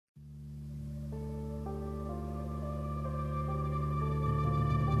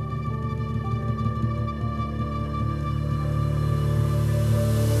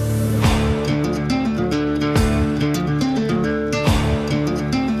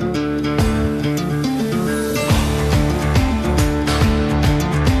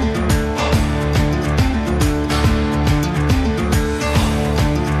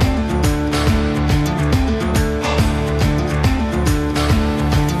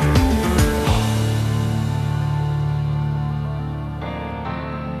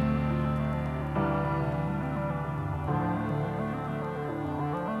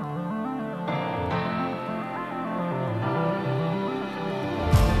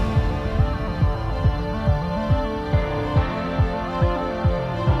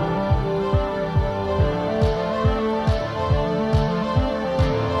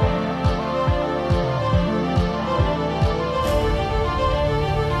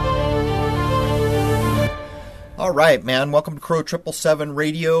All right, man. Welcome to Crow 777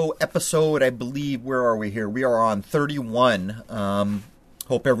 Radio episode, I believe, where are we here? We are on 31.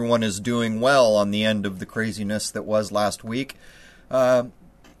 Hope everyone is doing well on the end of the craziness that was last week. The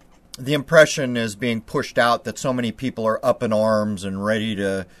impression is being pushed out that so many people are up in arms and ready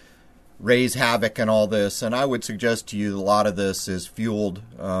to raise havoc and all this. And I would suggest to you that a lot of this is fueled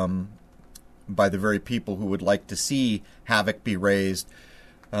by the very people who would like to see havoc be raised.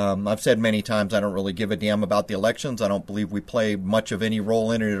 I've said many times I don't really give a damn about the elections. I don't believe we play much of any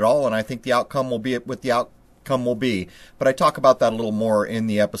role in it at all, and I think the outcome will be what the outcome will be. But I talk about that a little more in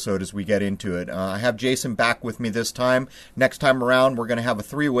the episode as we get into it. I have Jason back with me this time. Next time around, we're going to have a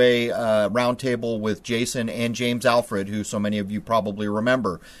three-way roundtable with Jason and James Alfred, who so many of you probably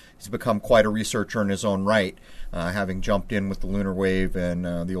remember. He's become quite a researcher in his own right, having jumped in with the lunar wave and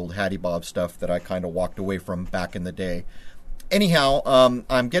the old Hattie Bob stuff that I kind of walked away from back in the day. Anyhow,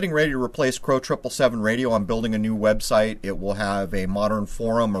 I'm getting ready to replace Crow 777 Radio. I'm building a new website. It will have a modern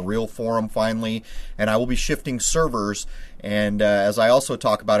forum, a real forum finally, and I will be shifting servers. And as I also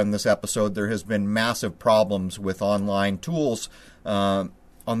talk about in this episode, there has been massive problems with online tools on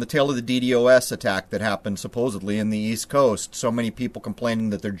the tail of the DDoS attack that happened supposedly in the East Coast. So many people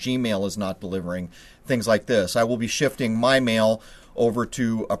complaining that their Gmail is not delivering, things like this. I will be shifting my mail over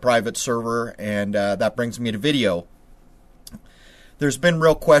to a private server, and that brings me to video. There's been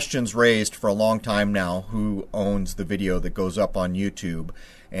real questions raised for a long time now who owns the video that goes up on YouTube,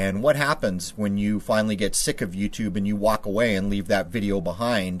 and what happens when you finally get sick of YouTube and you walk away and leave that video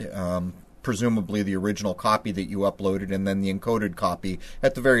behind, presumably the original copy that you uploaded and then the encoded copy,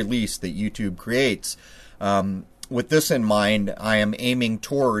 at the very least, that YouTube creates. With this in mind, I am aiming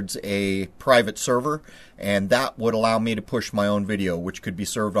towards a private server, and that would allow me to push my own video, which could be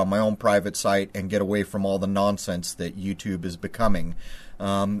served on my own private site and get away from all the nonsense that YouTube is becoming.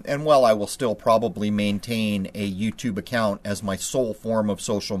 And while I will still probably maintain a YouTube account as my sole form of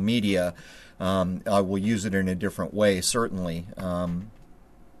social media, I will use it in a different way, certainly.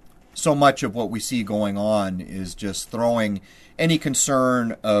 So much of what we see going on is just throwing any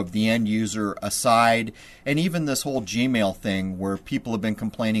concern of the end user aside, and even this whole Gmail thing where people have been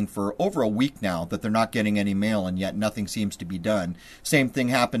complaining for over a week now that they're not getting any mail and yet nothing seems to be done. Same thing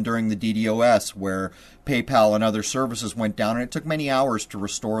happened during the DDoS where PayPal and other services went down and it took many hours to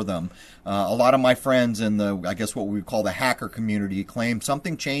restore them. A lot of my friends in the, I guess what we would call the hacker community, claim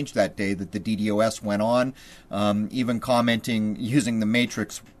something changed that day that the DDoS went on, even commenting using the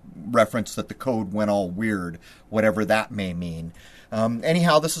Matrix reference that the code went all weird, whatever that may mean.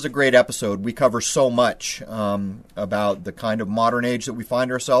 Anyhow, this is a great episode. We cover so much about the kind of modern age that we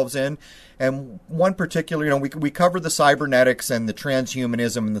find ourselves in. And one particular, we cover the cybernetics and the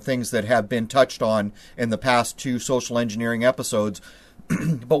transhumanism and the things that have been touched on in the past two social engineering episodes.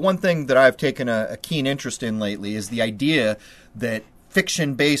 But one thing that I've taken a keen interest in lately is the idea that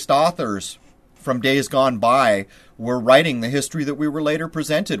fiction-based authors from days gone by were writing the history that we were later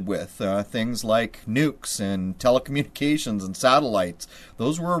presented with. Things like nukes and telecommunications and satellites.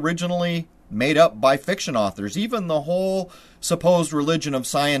 Those were originally made up by fiction authors. Even the whole supposed religion of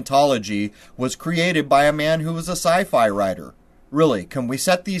Scientology was created by a man who was a sci-fi writer. Really, can we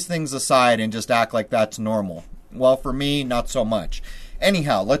set these things aside and just act like that's normal? Well, for me, not so much.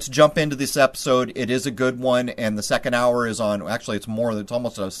 Anyhow, let's jump into this episode. It is a good one, and the second hour is on, actually it's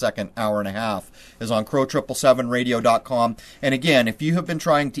almost a second hour and a half, is on crow777radio.com. And again, if you have been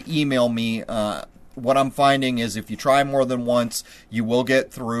trying to email me, what I'm finding is if you try more than once, you will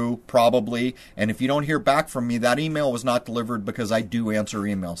get through, probably. And if you don't hear back from me, that email was not delivered because I do answer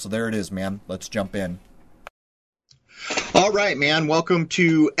email. So there it is, man. Let's jump in. All right, man. Welcome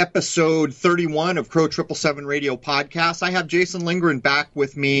to episode 31 of Crow 777 Radio Podcast. I have Jason Lindgren back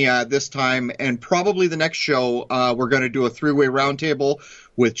with me this time, and probably the next show we're going to do a three-way roundtable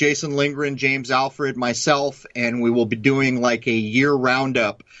with Jason Lindgren, James Alfred, myself, and we will be doing like a year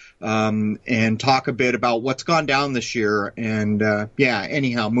roundup and talk a bit about what's gone down this year. And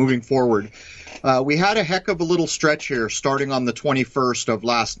anyhow, moving forward. We had a heck of a little stretch here starting on the 21st of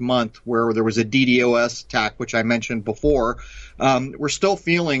last month where there was a DDoS attack, which I mentioned before. We're still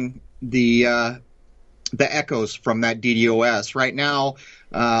feeling the echoes from that DDoS. Right now,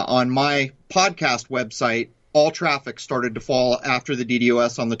 on my podcast website, all traffic started to fall after the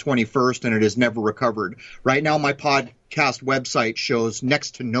DDoS on the 21st, and it has never recovered. Right now, my podcast website shows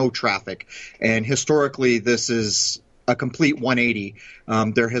next to no traffic, and historically, this is a complete 180.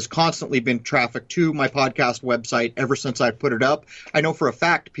 There has constantly been traffic to my podcast website ever since I put it up. I know for a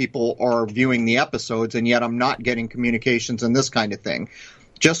fact people are viewing the episodes, and yet I'm not getting communications and this kind of thing.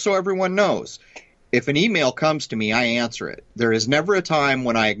 Just so everyone knows, If an email comes to me, I answer it. There is never a time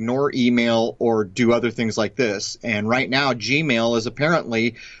when I ignore email or do other things like this. And right now, Gmail is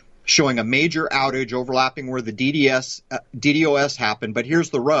apparently showing a major outage overlapping where the DDoS happened. But here's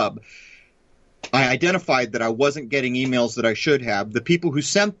the rub. I identified that I wasn't getting emails that I should have. The people who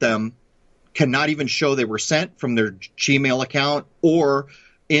sent them cannot even show they were sent from their Gmail account or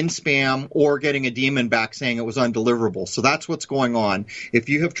in spam or getting a daemon back saying it was undeliverable. So that's what's going on. If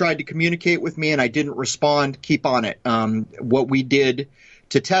you have tried to communicate with me and I didn't respond, keep on it. What we did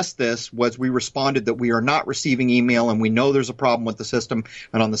to test this was we responded that we are not receiving email and we know there's a problem with the system.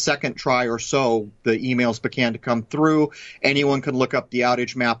 And on the second try or so, the emails began to come through. Anyone can look up the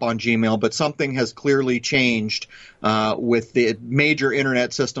outage map on Gmail, but something has clearly changed with the major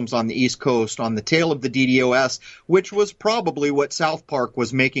internet systems on the East Coast on the tail of the DDoS, which was probably what South Park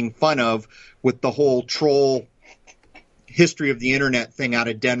was making fun of with the whole troll history of the internet thing out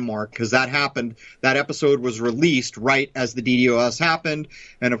of Denmark, because that happened. That episode was released right as the DDoS happened.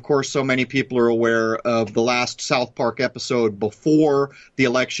 And of course, so many people are aware of the last South Park episode before the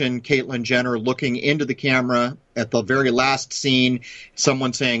election, Caitlyn Jenner looking into the camera at the very last scene,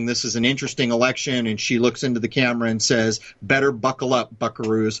 someone saying this is an interesting election, and she looks into the camera and says, better buckle up,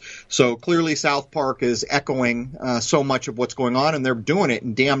 buckaroos. So clearly South Park is echoing so much of what's going on, and they're doing it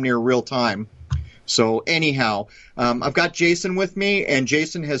in damn near real time. So anyhow, I've got Jason with me, and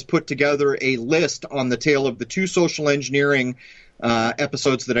Jason has put together a list on the tail of the 2 social engineering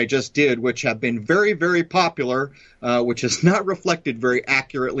episodes that I just did, which have been very, very popular, which is not reflected very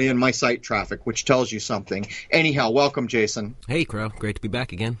accurately in my site traffic, which tells you something. Anyhow, welcome, Jason. Hey, Crow. Great to be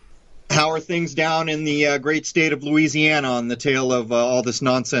back again. How are things down in the great state of Louisiana on the tail of all this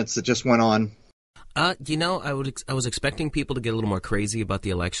nonsense that just went on? I was expecting people to get a little more crazy about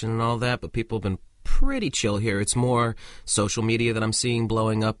the election and all that, but people have been pretty chill here. It's more social media that I'm seeing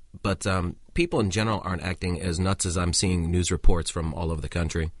blowing up, but people in general aren't acting as nuts as I'm seeing news reports from all over the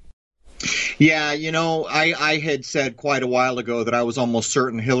country. Yeah, I had said quite a while ago that I was almost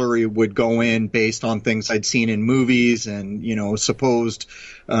certain Hillary would go in based on things I'd seen in movies and, supposed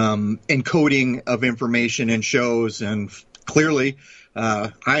encoding of information in shows, and clearly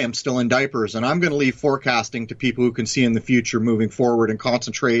I am still in diapers, and I'm going to leave forecasting to people who can see in the future moving forward and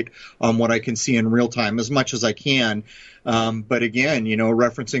concentrate on what I can see in real time as much as I can. But again,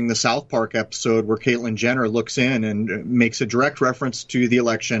 referencing the South Park episode where Caitlyn Jenner looks in and makes a direct reference to the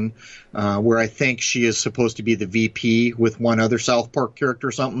election, where I think she is supposed to be the VP with one other South Park character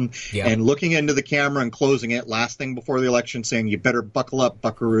or something, and looking into the camera and closing it last thing before the election saying, you better buckle up,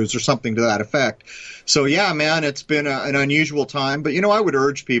 buckaroos, or something to that effect. So yeah, man, it's been an unusual time, but I would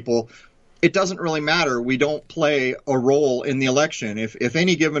urge people, it doesn't really matter. We don't play a role in the election. If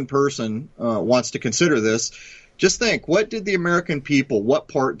any given person wants to consider this, just think, what did the American people, what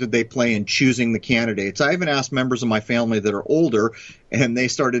part did they play in choosing the candidates? I even asked members of my family that are older, and they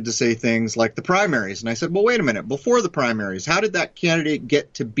started to say things like the primaries. And I said, well, wait a minute, before the primaries, how did that candidate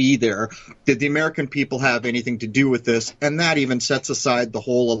get to be there? Did the American people have anything to do with this? And that even sets aside the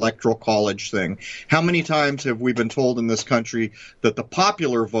whole electoral college thing. How many times have we been told in this country that the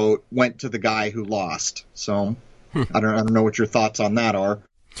popular vote went to the guy who lost? So I don't know what your thoughts on that are.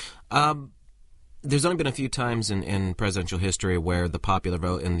 There's only been a few times in presidential history where the popular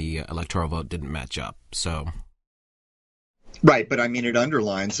vote and the electoral vote didn't match up. So, right, but it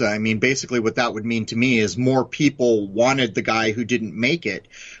underlines, basically what that would mean to me is more people wanted the guy who didn't make it.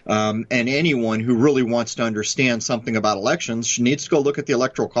 And anyone who really wants to understand something about elections needs to go look at the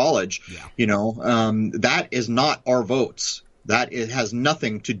Electoral College. Yeah. That is not our votes. That it has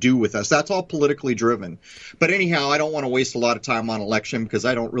nothing to do with us. That's all politically driven. But anyhow, I don't want to waste a lot of time on election because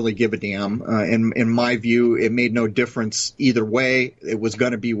I don't really give a damn. In my view, it made no difference either way. It was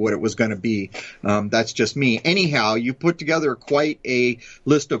going to be what it was going to be. That's just me. Anyhow, you put together quite a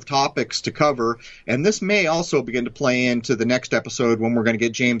list of topics to cover, and this may also begin to play into the next episode when we're going to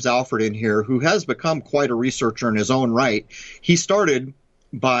get James Alford in here, who has become quite a researcher in his own right. He started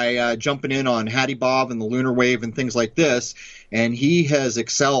by jumping in on Hattie Bob and the lunar wave and things like this, and he has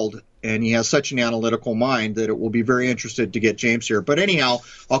excelled, and he has such an analytical mind that it will be very interested to get James here. But anyhow,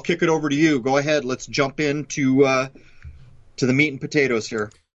 I'll kick it over to you. Go ahead. Let's jump into to the meat and potatoes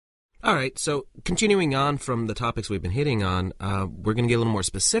here. All right, so continuing on from the topics we've been hitting on, we're going to get a little more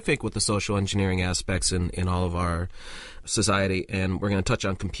specific with the social engineering aspects in all of our society, and we're going to touch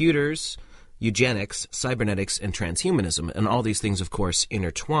on computers, eugenics, cybernetics, and transhumanism, and all these things, of course,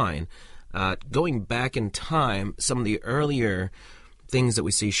 intertwine. Going back in time, some of the earlier things that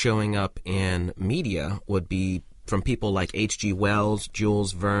we see showing up in media would be from people like H.G. Wells,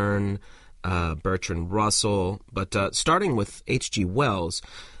 Jules Verne, Bertrand Russell. But starting with H.G. Wells,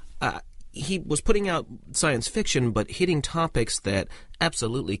 he was putting out science fiction, but hitting topics that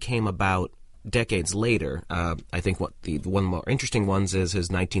absolutely came about decades later. I think one of the more interesting ones is his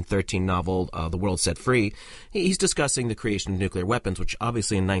 1913 novel, The World Set Free. He's discussing the creation of nuclear weapons, which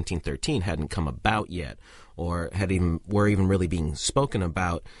obviously in 1913 hadn't come about yet, or were even really being spoken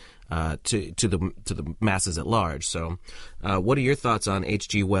about to the masses at large. So, what are your thoughts on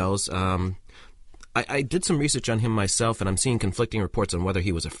H.G. Wells? I did some research on him myself, and I'm seeing conflicting reports on whether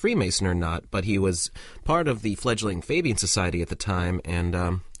he was a Freemason or not, but he was part of the fledgling Fabian Society at the time,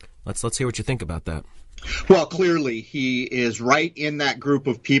 and let's hear what you think about that. Well, clearly he is right in that group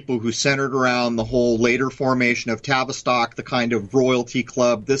of people who centered around the whole later formation of Tavistock, the kind of royalty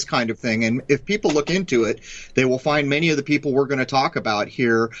club, this kind of thing. And if people look into it, they will find many of the people we're going to talk about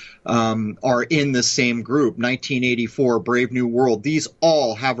here are in the same group. 1984, Brave New World. These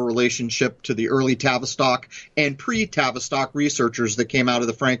all have a relationship to the early Tavistock and pre-Tavistock researchers that came out of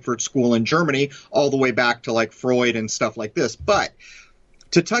the Frankfurt School in Germany, all the way back to like Freud and stuff like this. But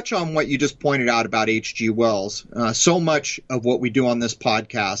to touch on what you just pointed out about H.G. Wells, so much of what we do on this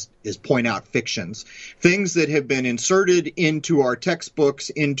podcast is point out fictions, things that have been inserted into our textbooks,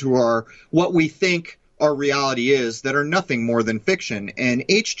 into our what we think our reality is, that are nothing more than fiction. And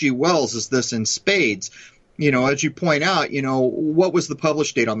H.G. Wells is this in spades. You know, as you point out, you know, what was the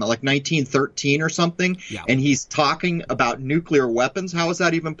published date on that? Like 1913 or something? Yeah. And he's talking about nuclear weapons? How is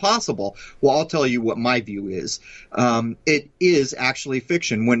that even possible? Well, I'll tell you what my view is. It is actually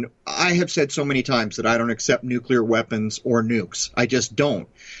fiction. When I have said so many times that I don't accept nuclear weapons or nukes. I just don't.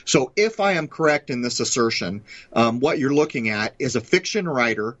 So if I am correct in this assertion, what you're looking at is a fiction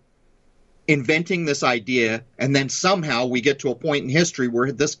writer inventing this idea, and then somehow we get to a point in history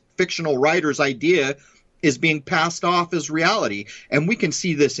where this fictional writer's idea is being passed off as reality. And we can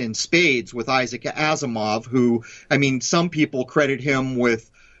see this in spades with Isaac Asimov, who, I mean, some people credit him with,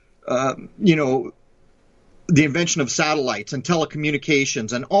 you know, the invention of satellites and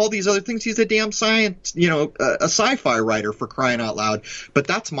telecommunications and all these other things. He's a damn science, you know, a sci-fi writer, for crying out loud. But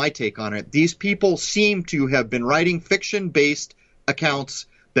that's my take on it. These people seem to have been writing fiction-based accounts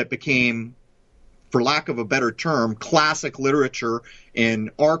that became, for lack of a better term, classic literature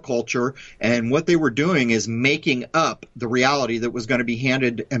in our culture. And what they were doing is making up the reality that was going to be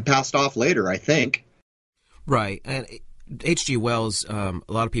handed and passed off later, I think. Right. And H.G. Wells, a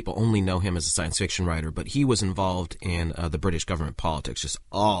lot of people only know him as a science fiction writer, but he was involved in the British government politics just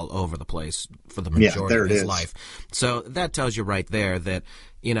all over the place for the majority of his life. So that tells you right there that,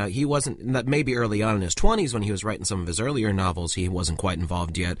 you know, he wasn't, that maybe early on in his 20s when he was writing some of his earlier novels, he wasn't quite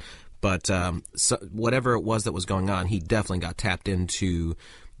involved yet. But so whatever it was that was going on, he definitely got tapped into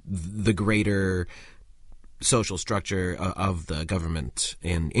the greater social structure of the government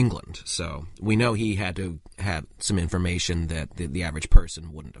in England. So we know he had to have some information that the average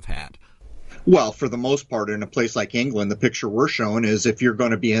person wouldn't have had. Well, for the most part, in a place like England, the picture we're shown is if you're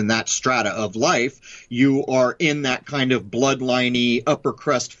going to be in that strata of life, you are in that kind of bloodliney, upper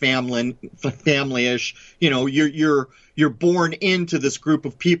crust family-ish. You know, you're born into this group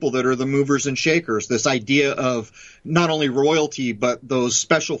of people that are the movers and shakers, this idea of not only royalty, but those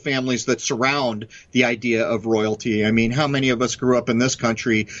special families that surround the idea of royalty. I mean, how many of us grew up in this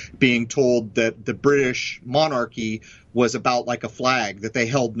country being told that the British monarchy was about like a flag, that they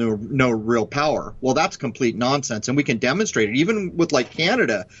held no real power? Well, that's complete nonsense, and we can demonstrate it. Even with like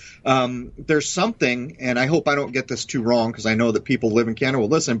Canada, there's something, and I hope I don't get this too wrong because I know that people live in Canada will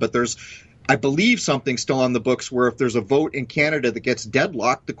listen, but there's, I believe, something still on the books where if there's a vote in Canada that gets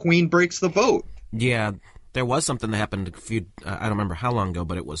deadlocked, the Queen breaks the vote. Yeah, there was something that happened a few, I don't remember how long ago,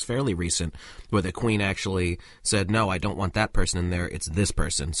 but it was fairly recent, where the Queen actually said, no, I don't want that person in there, it's this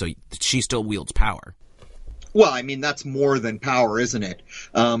person. So she still wields power. Well, I mean, that's more than power, isn't it?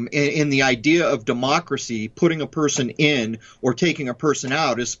 In the idea of democracy, putting a person in or taking a person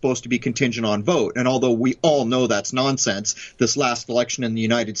out is supposed to be contingent on vote. And although we all know that's nonsense, this last election in the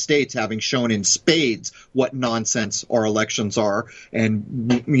United States having shown in spades what nonsense our elections are,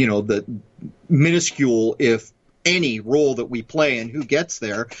 and, you know, the minuscule, if any, role that we play and who gets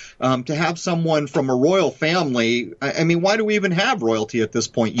there, to have someone from a royal family, I mean, why do we even have royalty at this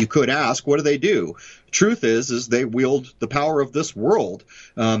point? You could ask, what do? Truth is they wield the power of this world.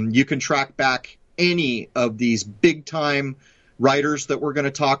 You can track back any of these big-time writers that we're going to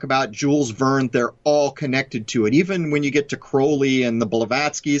talk about, Jules Verne, they're all connected to it. Even when you get to Crowley and the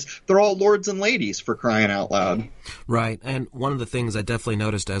Blavatskys, they're all lords and ladies, for crying out loud. Right. And one of the things I definitely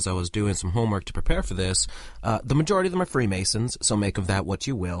noticed as I was doing some homework to prepare for this, the majority of them are Freemasons, so make of that what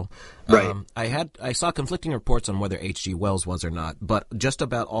you will. Right. I saw conflicting reports on whether H.G. Wells was or not, but just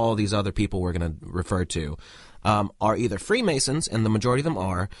about all these other people we're going to refer to are either Freemasons, and the majority of them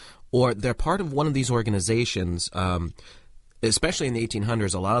are, or they're part of one of these organizations. Especially in the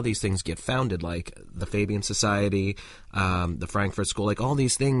 1800s, a lot of these things get founded, like the Fabian Society, the Frankfurt School, like all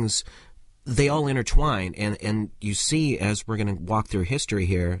these things, they all intertwine. And you see, as we're going to walk through history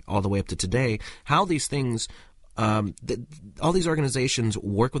here, all the way up to today, how these things, all these organizations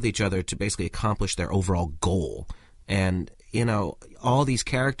work with each other to basically accomplish their overall goal. And, you know, all these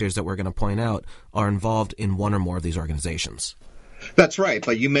characters that we're going to point out are involved in one or more of these organizations. That's right,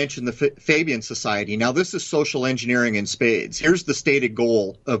 but you mentioned the Fabian Society. Now, this is social engineering in spades. Here's the stated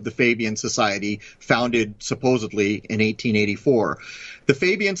goal of the Fabian Society, founded supposedly in 1884. The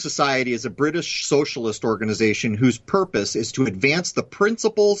Fabian Society is a British socialist organization whose purpose is to advance the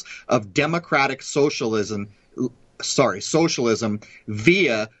principles of democratic socialism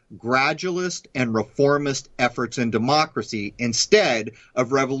via gradualist and reformist efforts in democracy instead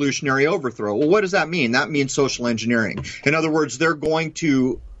of revolutionary overthrow. Well, what does that mean? That means social engineering. In other words, they're going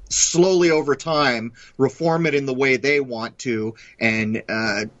to slowly over time reform it in the way they want to, and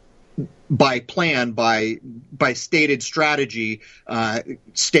by plan, by stated strategy,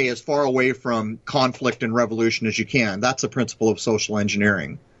 stay as far away from conflict and revolution as you can. That's a principle of social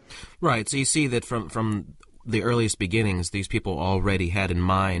engineering. Right. So you see that from the earliest beginnings, these people already had in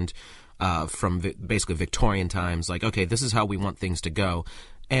mind from basically Victorian times, like, okay, this is how we want things to go.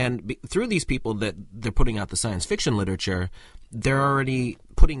 And through these people that they're putting out the science fiction literature, they're already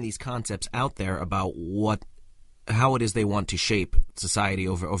putting these concepts out there about how it is they want to shape society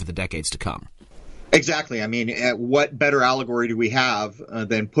over the decades to come. Exactly. I mean, what better allegory do we have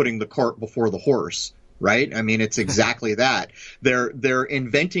than putting the cart before the horse? Right? I mean, it's exactly that. They're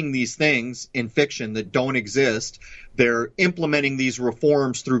inventing these things in fiction that don't exist. They're implementing these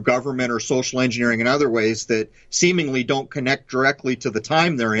reforms through government or social engineering in other ways that seemingly don't connect directly to the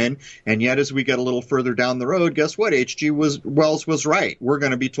time they're in. And yet, as we get a little further down the road, guess what? H.G. Wells was right. We're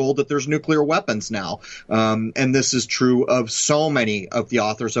going to be told that there's nuclear weapons now. And this is true of so many of the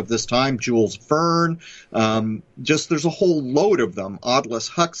authors of this time. Jules Verne, there's a whole load of them. Aldous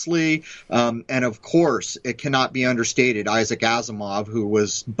Huxley, and of course, it cannot be understated, Isaac Asimov, who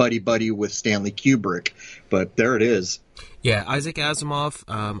was buddy-buddy with Stanley Kubrick. But there it is. Yeah, Isaac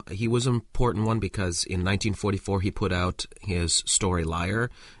Asimov, he was an important one because in 1944 he put out his story Liar,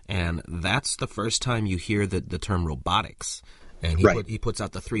 and that's the first time you hear the term robotics. And he puts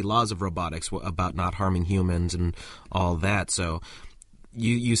out the 3 laws of robotics about not harming humans and all that. So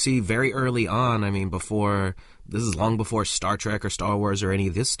you see very early on, I mean, this is long before Star Trek or Star Wars or any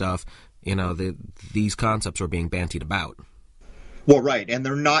of this stuff, you know, these concepts were being bandied about. Well, right, and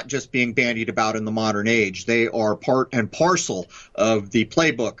they're not just being bandied about in the modern age. They are part and parcel of the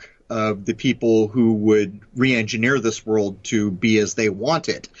playbook of the people who would re-engineer this world to be as they want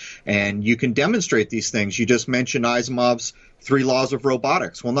it. And you can demonstrate these things. You just mentioned Asimov's 3 laws of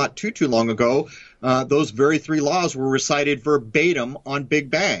robotics. Well, not too long ago, those very 3 laws were recited verbatim on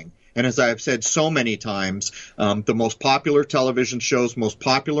Big Bang. And as I've said so many times, the most popular television shows, most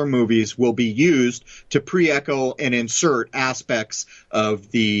popular movies will be used to pre-echo and insert aspects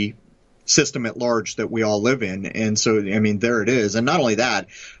of the system at large that we all live in. And so, I mean, there it is. And not only that,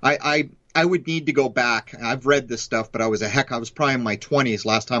 I would need to go back. I've read this stuff, but I was probably in my 20s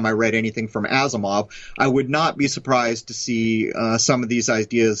last time I read anything from Asimov. I would not be surprised to see some of these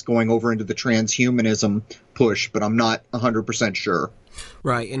ideas going over into the transhumanism push, but I'm not 100% sure.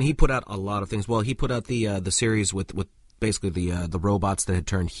 Right, and he put out a lot of things. Well, he put out the series with basically the robots that had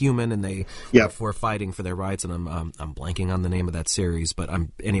turned human, and they were fighting for their rights. And I'm blanking on the name of that series, but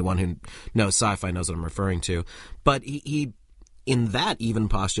anyone who knows sci-fi knows what I'm referring to. But he in that even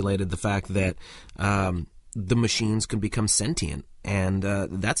postulated the fact that the machines could become sentient. And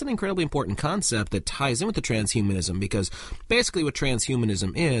that's an incredibly important concept that ties in with the transhumanism, because basically what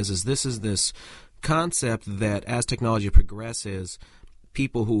transhumanism is this concept that as technology progresses,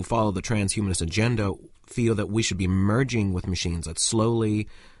 people who follow the transhumanist agenda feel that we should be merging with machines, that slowly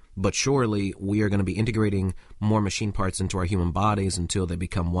but surely we are going to be integrating more machine parts into our human bodies until they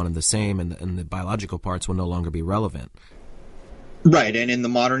become one and the same, and the biological parts will no longer be relevant. Right, and in the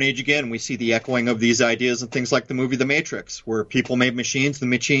modern age, again, we see the echoing of these ideas in things like the movie The Matrix, where people made machines, the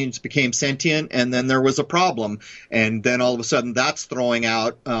machines became sentient, and then there was a problem. And then all of a sudden that's throwing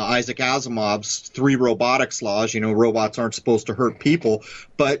out Isaac Asimov's 3 robotics laws. You know, robots aren't supposed to hurt people.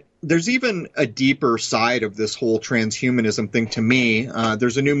 But there's even a deeper side of this whole transhumanism thing to me.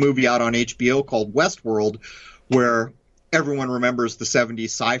 There's a new movie out on HBO called Westworld, where everyone remembers the 70s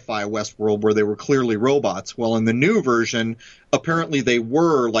sci-fi Westworld where they were clearly robots. Well, in the new version, apparently they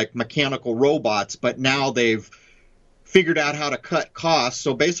were like mechanical robots, but now they've figured out how to cut costs,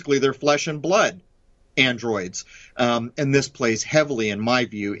 so basically they're flesh and blood. androids. And this plays heavily, in my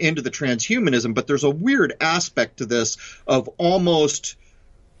view, into the transhumanism. But there's a weird aspect to this of almost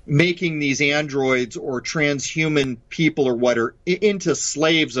making these androids or transhuman people or what are into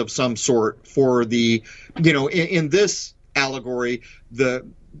slaves of some sort for the, in this allegory, the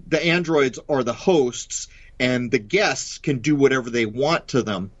androids are the hosts and the guests can do whatever they want to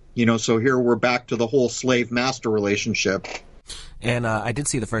them. So here we're back to the whole slave-master relationship. And I did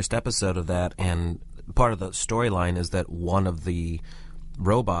see the first episode of that, and part of the storyline is that one of the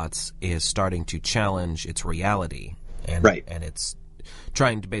robots is starting to challenge its reality. And, right. And it's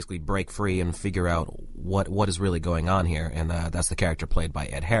trying to basically break free and figure out what is really going on here, and that's the character played by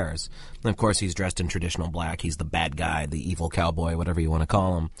Ed Harris. And of course, he's dressed in traditional black. He's the bad guy, the evil cowboy, whatever you want to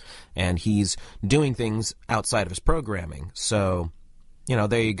call him, and he's doing things outside of his programming. So,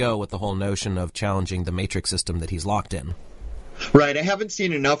 there you go with the whole notion of challenging the matrix system that he's locked in. Right. I haven't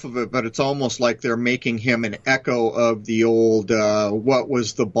seen enough of it, but it's almost like they're making him an echo of the old, what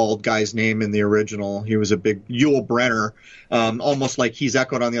was the bald guy's name in the original? He was a big Yul Brynner, almost like he's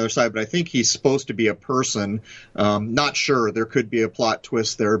echoed on the other side, but I think he's supposed to be a person. Not sure. There could be a plot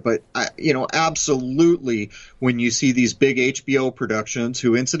twist there, but, absolutely when you see these big HBO productions,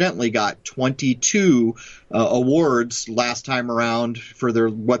 who incidentally got 22 awards last time around for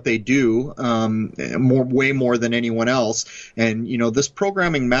what they do, way more than anyone else. And, this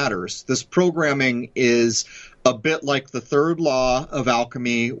programming matters. This programming is a bit like the third law of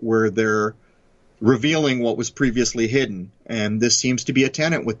alchemy, where they're revealing what was previously hidden. And this seems to be a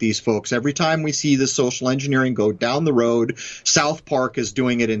tenet with these folks. Every time we see the social engineering go down the road, South Park is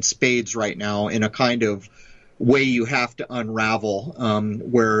doing it in spades right now in a kind of way you have to unravel,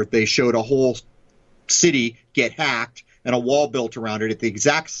 where they showed a whole city get hacked and a wall built around it at the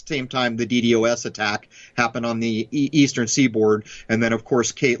exact same time the DDoS attack happened on the eastern seaboard. And then, of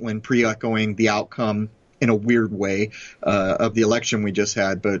course, Caitlin pre-echoing the outcome in a weird way of the election we just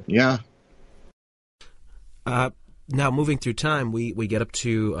had. But, yeah. Now, moving through time, we get up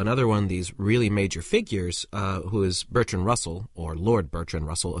to another one of these really major figures, who is Bertrand Russell, or Lord Bertrand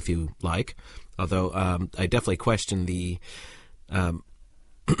Russell, if you like. Although I definitely question the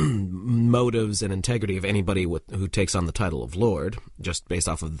motives and integrity of anybody who takes on the title of Lord, just based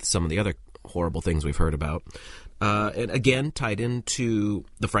off of some of the other horrible things we've heard about. And again, tied into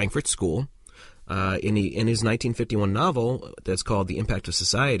the Frankfurt School, in his 1951 novel that's called The Impact of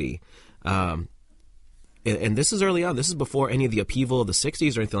Society. And this is early on. This is before any of the upheaval of the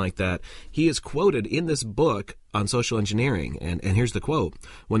 60s or anything like that. He is quoted in this book on social engineering. And here's the quote.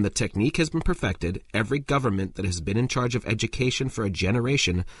 "When the technique has been perfected, every government that has been in charge of education for a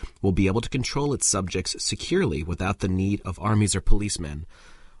generation will be able to control its subjects securely without the need of armies or policemen."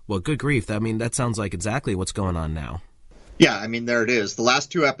 Well, good grief. That sounds like exactly what's going on now. Yeah, there it is. The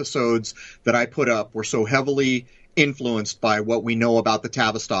last two episodes that I put up were so heavily influenced by what we know about the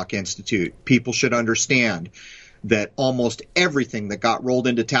Tavistock Institute. People should understand that almost everything that got rolled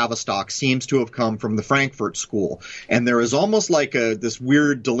into Tavistock seems to have come from the Frankfurt School. And there is almost like this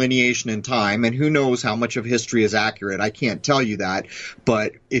weird delineation in time, and who knows how much of history is accurate. I can't tell you that.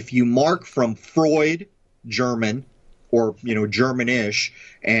 But if you mark from Freud, German, or, Germanish,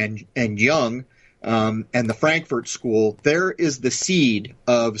 and Jung, and the Frankfurt School, there is the seed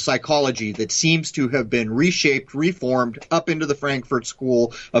of psychology that seems to have been reshaped, reformed up into the Frankfurt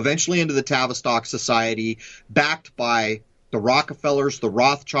School, eventually into the Tavistock Society, backed by the Rockefellers, the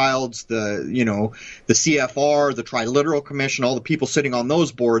Rothschilds, the CFR, the Triliteral Commission, all the people sitting on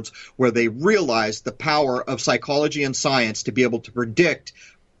those boards, where they realized the power of psychology and science to be able to predict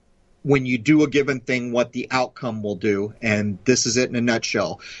when you do a given thing, what the outcome will do. And this is it in a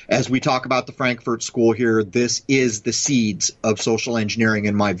nutshell. As we talk about the Frankfurt School here, this is the seeds of social engineering,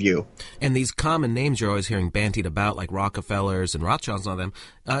 in my view. And these common names you're always hearing bantied about, like Rockefellers and Rothschilds and all them,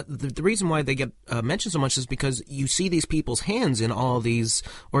 the reason why they get mentioned so much is because you see these people's hands in all these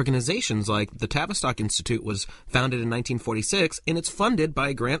organizations. Like the Tavistock Institute was founded in 1946, and it's funded by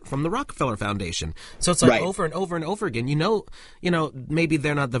a grant from the Rockefeller Foundation. So it's like right. Over and over and over again. Maybe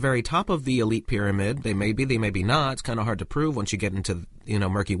they're not the very top of the elite pyramid. They may be not. It's kind of hard to prove once you get into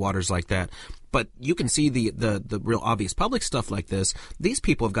murky waters like that. But you can see the real obvious public stuff like this. These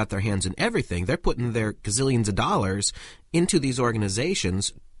people have got their hands in everything. They're putting their gazillions of dollars into these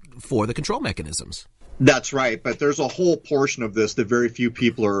organizations for the control mechanisms. That's right, but there's a whole portion of this that very few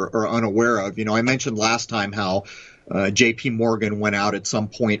people are unaware of. I mentioned last time how J.P. Morgan went out at some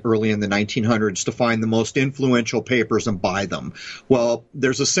point early in the 1900s to find the most influential papers and buy them. Well,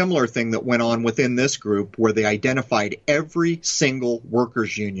 there's a similar thing that went on within this group where they identified every single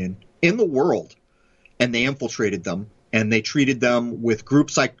workers' union in the world, and they infiltrated them, and they treated them with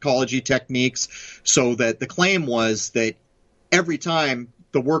group psychology techniques, so that the claim was that every time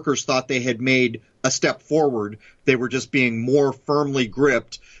the workers thought they had made a step forward, they were just being more firmly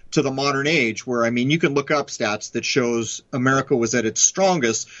gripped to the modern age, where, I mean, you can look up stats that shows America was at its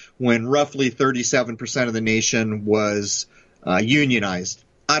strongest when roughly 37% of the nation was unionized.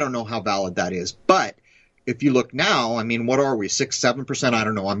 I don't know how valid that is, but if you look now, I mean, what are we, 6-7%? I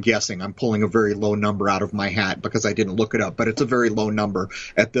don't know. I'm guessing. I'm pulling a very low number out of my hat because I didn't look it up, but it's a very low number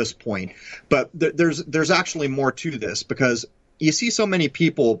at this point. But there's actually more to this, because you see so many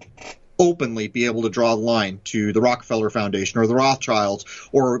people openly be able to draw a line to the Rockefeller Foundation or the Rothschilds,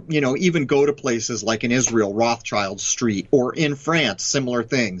 or, you know, even go to places like in Israel, Rothschild Street, or in France, similar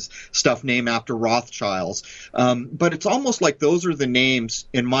things, stuff named after Rothschilds. But it's almost like those are the names,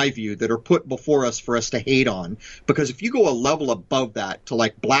 in my view, that are put before us for us to hate on. Because if you go a level above that to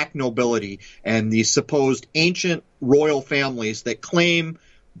like black nobility and these supposed ancient royal families that claim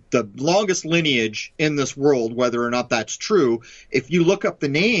the longest lineage in this world, whether or not that's true, if you look up the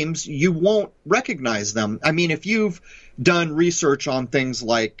names, you won't recognize them. I mean, if you've done research on things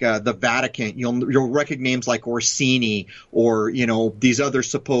like the Vatican, you'll recognize names like Orsini, or, you know, these other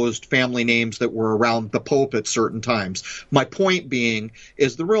supposed family names that were around the Pope at certain times. My point being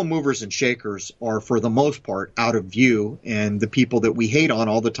is the real movers and shakers are, for the most part, out of view, and the people that we hate on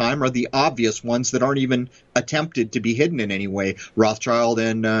all the time are the obvious ones that aren't even attempted to be hidden in any way. Rothschild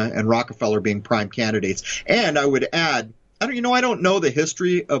and Rockefeller being prime candidates. And I would add, I don't know the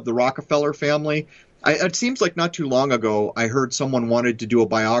history of the Rockefeller family. It seems like not too long ago I heard someone wanted to do a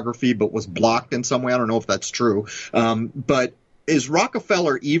biography but was blocked in some way. I don't know if that's true. But is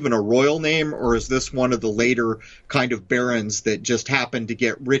Rockefeller even a royal name, or is this one of the later kind of barons that just happened to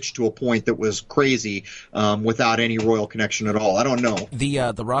get rich to a point that was crazy without any royal connection at all? I don't know.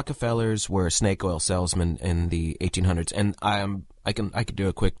 The Rockefellers were snake oil salesmen in the 1800s, and I could do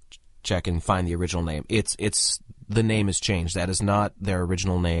a quick check and find the original name. It's the name has changed. That is not their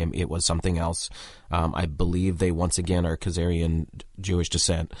original name. It was something else. I believe they once again are Khazarian Jewish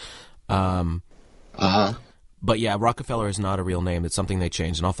descent. But yeah, Rockefeller is not a real name. It's something they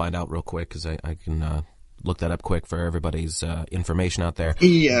changed, and I'll find out real quick because I can look that up quick for everybody's information out there.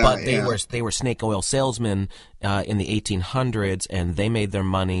 Yeah, but they were snake oil salesmen in the 1800s, and they made their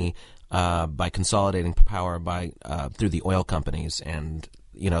money by consolidating power through the oil companies. And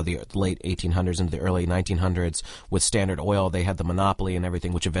you know, the late 1800s into the early 1900s, with Standard Oil, they had the monopoly and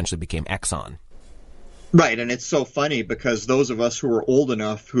everything, which eventually became Exxon. Right, and it's so funny because those of us who were old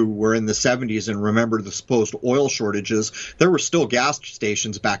enough, who were in the 70s and remember the supposed oil shortages, there were still gas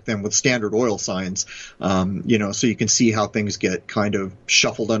stations back then with Standard Oil signs, you know, so you can see how things get kind of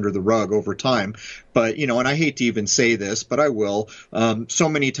shuffled under the rug over time. But, you know, and I hate to even say this, but I will, so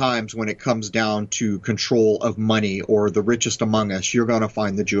many times when it comes down to control of money or the richest among us, you're going to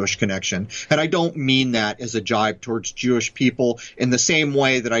find the Jewish connection. And I don't mean that as a jibe towards Jewish people in the same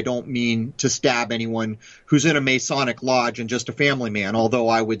way that I don't mean to stab anyone who's in a Masonic lodge and just a family man, although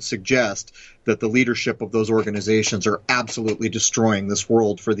I would suggest that the leadership of those organizations are absolutely destroying this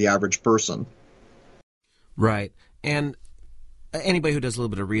world for the average person. Right. And anybody who does a little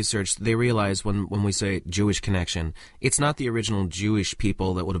bit of research, they realize when we say Jewish connection, it's not the original Jewish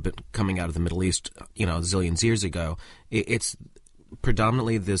people that would have been coming out of the Middle East, you know, zillions years ago. It's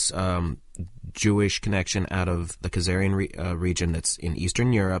predominantly this Jewish connection out of the Khazarian region that's in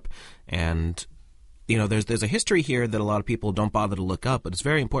Eastern Europe. And you know, there's a history here that a lot of people don't bother to look up, but it's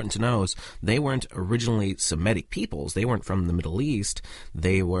very important to know is they weren't originally Semitic peoples. They weren't from the Middle East.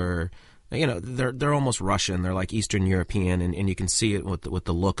 They were, you know, they're almost Russian. They're like Eastern European, and you can see it with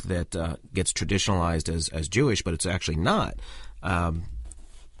the look that gets traditionalized as Jewish, but it's actually not.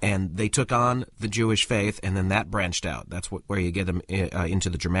 And they took on the Jewish faith, and then that branched out. That's where you get them into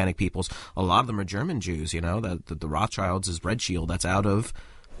the Germanic peoples. A lot of them are German Jews, you know. The Rothschilds is Red Shield. That's out of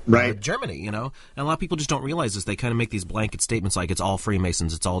Germany, you know. And a lot of people just don't realize this. They kind of make these blanket statements like it's all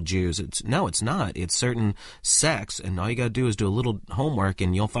Freemasons, it's all Jews. No, it's not. It's certain sects, and all you got to do is do a little homework,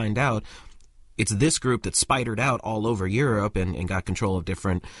 and you'll find out it's this group that spidered out all over Europe and got control of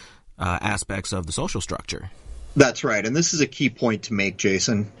different aspects of the social structure. That's right, and this is a key point to make,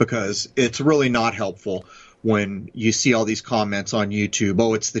 Jason, because it's really not helpful when you see all these comments on YouTube,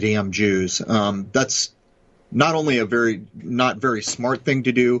 oh, it's the damn Jews. not only not very smart thing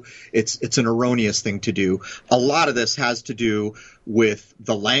to do, it's an erroneous thing to do. A lot of this has to do with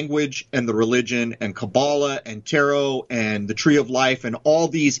the language and the religion and Kabbalah and tarot and the Tree of Life and all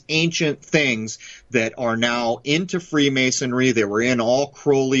these ancient things that are now into Freemasonry. They were in all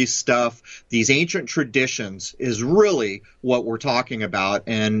Crowley stuff. These ancient traditions is really what we're talking about.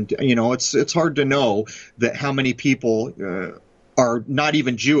 And, it's hard to know that how many people are not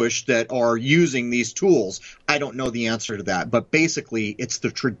even Jewish that are using these tools. I don't know the answer to that. But basically, it's the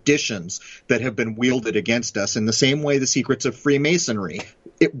traditions that have been wielded against us in the same way the secrets of Freemasonry,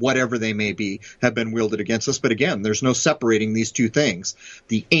 whatever they may be, have been wielded against us. But again, there's no separating these two things.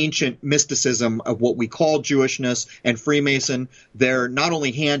 The ancient mysticism of what we call Jewishness and Freemason, they're not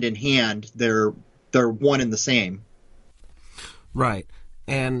only hand in hand, they're one and the same. Right.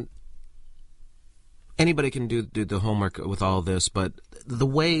 And anybody can do the homework with all this, but the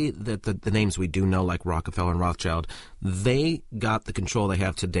way that the names we do know, like Rockefeller and Rothschild, they got the control they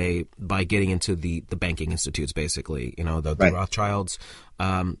have today by getting into the banking institutes, basically. The Right. Rothschilds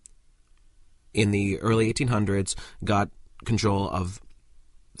in the early 1800s got control of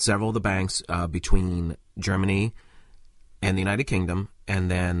several of the banks between Germany and the United Kingdom, and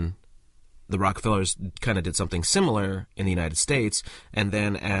then the Rockefellers kind of did something similar in the United States, and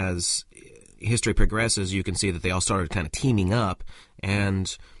then as history progresses, you can see that they all started kind of teaming up,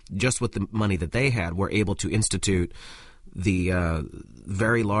 and just with the money that they had, were able to institute the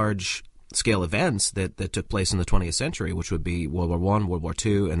very large-scale events that took place in the 20th century, which would be World War I, World War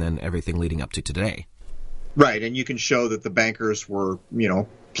II, and then everything leading up to today. Right, and you can show that the bankers were,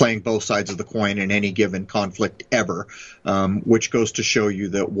 playing both sides of the coin in any given conflict ever, which goes to show you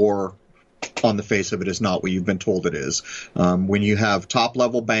that war, on the face of it, is not what you've been told it is. When you have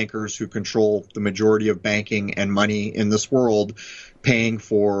top-level bankers who control the majority of banking and money in this world, paying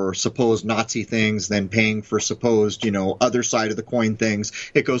for supposed Nazi things, then paying for supposed, other side of the coin things,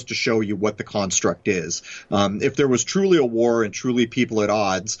 it goes to show you what the construct is. If there was truly a war and truly people at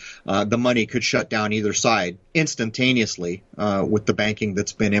odds, the money could shut down either side instantaneously with the banking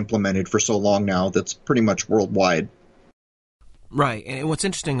that's been implemented for so long now that's pretty much worldwide. Right, and what's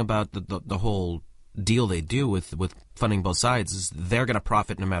interesting about the whole deal they do with funding both sides is they're going to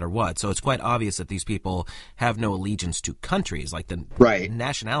profit no matter what. So it's quite obvious that these people have no allegiance to countries. Like the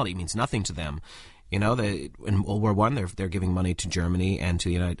nationality means nothing to them. In World War I, they're giving money to Germany and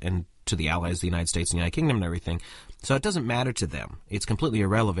to the Allies, the United States and the United Kingdom and everything. So it doesn't matter to them. It's completely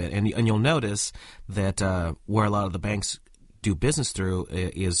irrelevant. And you'll notice that where a lot of the banks do business through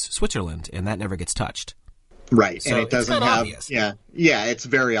is Switzerland, and that never gets touched. Right, so and it doesn't have obvious. Yeah, it's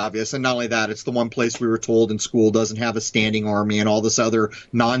very obvious. And not only that, it's the one place we were told in school doesn't have a standing army and all this other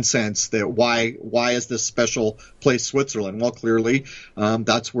nonsense. That why is this special place Switzerland? Well, clearly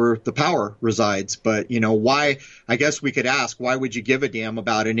that's where the power resides. But why? I guess we could ask, why would you give a damn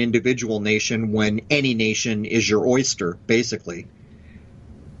about an individual nation when any nation is your oyster, basically?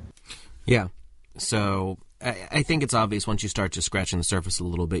 Yeah. So I think it's obvious once you start just scratching the surface a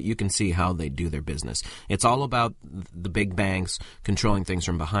little bit, you can see how they do their business. It's all about the big banks controlling things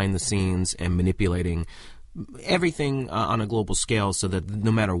from behind the scenes and manipulating everything on a global scale so that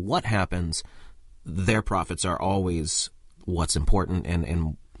no matter what happens, their profits are always what's important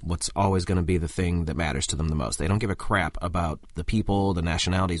and what's always going to be the thing that matters to them the most. They don't give a crap about the people, the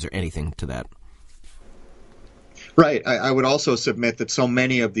nationalities, or anything to that. Right. I would also submit that so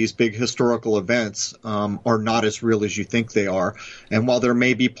many of these big historical events are not as real as you think they are. And while there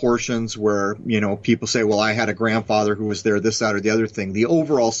may be portions where, people say, well, I had a grandfather who was there, this, that, or the other thing, the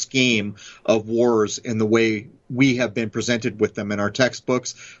overall scheme of wars and the way we have been presented with them in our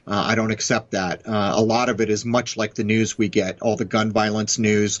textbooks, I don't accept that. A lot of it is much like the news we get, all the gun violence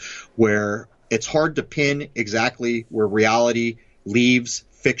news, where it's hard to pin exactly where reality leaves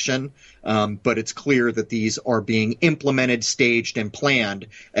fiction, but it's clear that these are being implemented, staged, and planned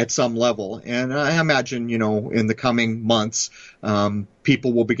at some level. And I imagine, in the coming months,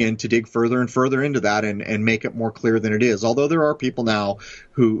 people will begin to dig further and further into that and make it more clear than it is. Although there are people now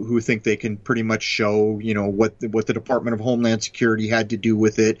who think they can pretty much show, what the Department of Homeland Security had to do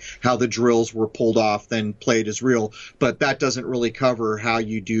with it, how the drills were pulled off, then played as real. But that doesn't really cover how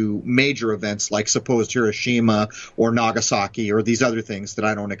you do major events like supposed Hiroshima or Nagasaki or these other things that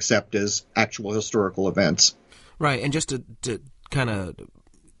I don't accept as actual historical events. Right, and just to kind of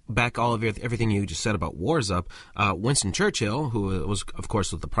back all of everything you just said about wars up, Winston Churchill, who was, of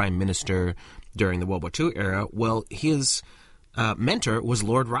course, the prime minister during the World War II era, well, his mentor was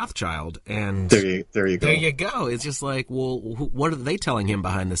Lord Rothschild. And there you go. There you go. It's just like, well, what are they telling him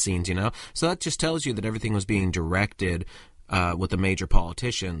behind the scenes, So that just tells you that everything was being directed with the major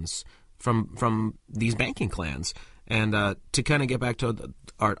politicians from these banking clans. And to kind of get back to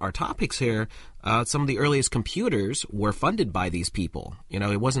our topics here, some of the earliest computers were funded by these people.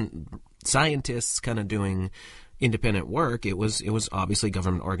 It wasn't scientists kind of doing independent work. It was obviously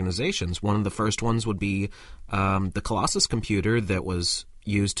government organizations. One of the first ones would be the Colossus computer that was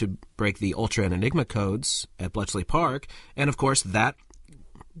used to break the Ultra and Enigma codes at Bletchley Park. And, of course, that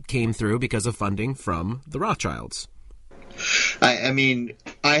came through because of funding from the Rothschilds. I mean,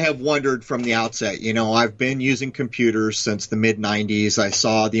 I have wondered from the outset, I've been using computers since the mid-90s. I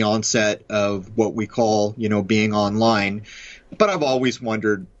saw the onset of what we call, being online. But I've always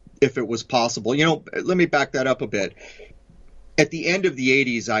wondered if it was possible. Let me back that up a bit. At the end of the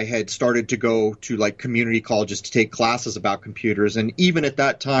 80s, I had started to go to like community colleges to take classes about computers. And even at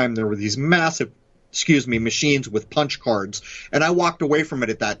that time, there were these massive machines with punch cards. And I walked away from it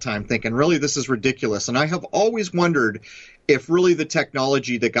at that time thinking, really, this is ridiculous. And I have always wondered if really the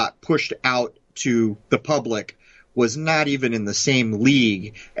technology that got pushed out to the public was not even in the same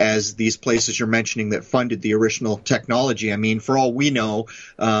league as these places you're mentioning that funded the original technology. I mean, for all we know,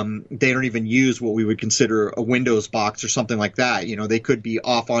 they don't even use what we would consider a Windows box or something like that. They could be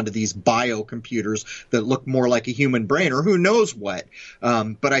off onto these bio computers that look more like a human brain or who knows what.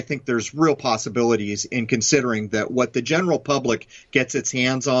 But I think there's real possibilities in considering that what the general public gets its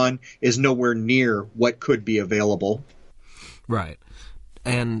hands on is nowhere near what could be available. Right.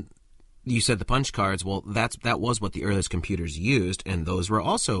 And you said the punch cards. Well, that was what the earliest computers used, and those were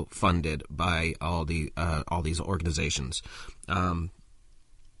also funded by all these organizations.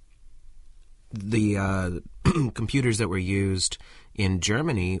 The computers that were used in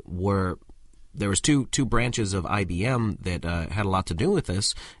Germany there was two branches of IBM that had a lot to do with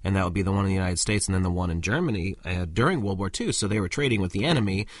this, and that would be the one in the United States and then the one in Germany during World War II. So they were trading with the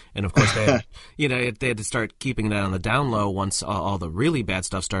enemy, and of course they had, they had to start keeping that on the down low once all the really bad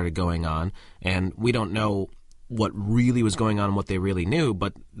stuff started going on. And we don't know what really was going on and what they really knew,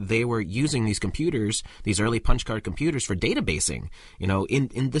 but they were using these computers, these early punch card computers, for databasing.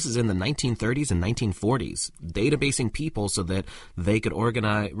 This is in the 1930s and 1940s, databasing people so that they could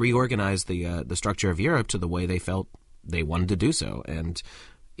reorganize the structure of Europe to the way they felt they wanted to do so. And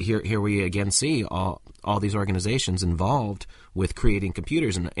here we again see all these organizations involved with creating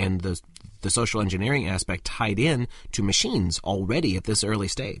computers, and the social engineering aspect tied in to machines already at this early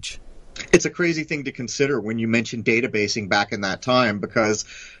stage. It's a crazy thing to consider when you mention databasing back in that time, because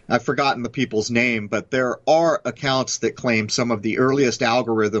I've forgotten the people's name, but there are accounts that claim some of the earliest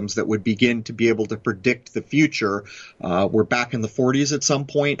algorithms that would begin to be able to predict the future were back in the 40s at some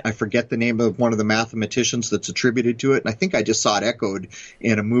point. I forget the name of one of the mathematicians that's attributed to it, and I think I just saw it echoed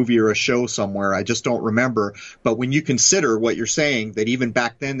in a movie or a show somewhere. I just don't remember. But when you consider what you're saying, that even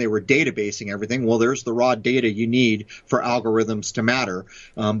back then they were databasing everything, well, there's the raw data you need for algorithms to matter.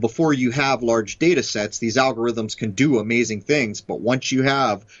 Before you have large data sets, these algorithms can do amazing things, but once you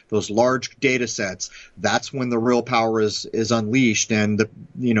have those large data sets, that's when the real power is unleashed, and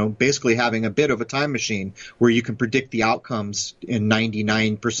basically having a bit of a time machine where you can predict the outcomes in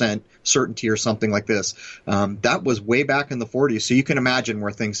 99% certainty or something like this. That was way back in the 40s, so you can imagine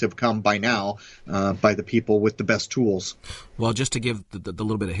where things have come by now by the people with the best tools. Well, just to give the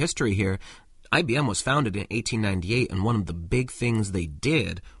little bit of history here, IBM was founded in 1898, and one of the big things they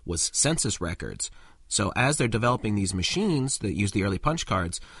did was census records. So as they're developing these machines that use the early punch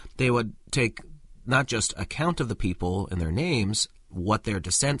cards, they would take not just account of the people and their names, what their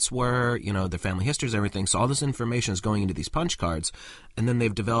descents were, their family histories, everything. So all this information is going into these punch cards. And then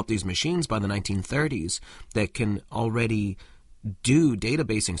they've developed these machines by the 1930s that can already do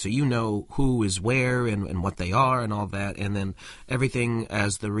databasing, so who is where and what they are and all that. And then everything,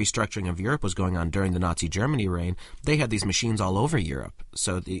 as the restructuring of Europe was going on during the Nazi Germany reign, they had these machines all over Europe.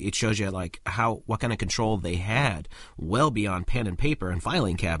 So it shows you what kind of control they had, well beyond pen and paper and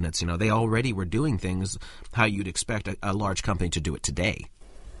filing cabinets. They already were doing things how you'd expect a large company to do it today.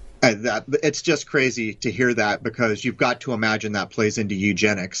 It's just crazy to hear that, because you've got to imagine that plays into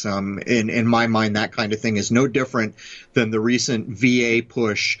eugenics. In my mind, that kind of thing is no different than the recent VA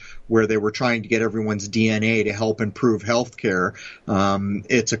push where they were trying to get everyone's DNA to help improve healthcare.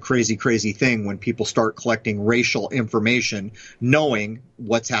 It's a crazy, crazy thing when people start collecting racial information, knowing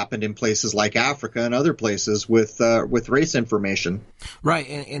what's happened in places like Africa and other places with race information. Right,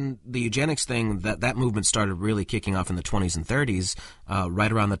 and the eugenics thing, that movement started really kicking off in the 20s and 30s,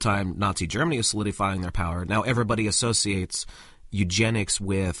 right around the time Nazi Germany was solidifying their power. Now everybody associates eugenics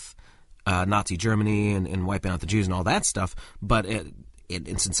with Nazi Germany and wiping out the Jews and all that stuff, but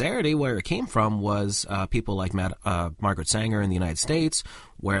in sincerity, where it came from was people like Margaret Sanger in the United States,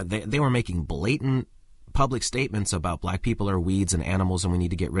 where they were making blatant public statements about black people are weeds and animals and we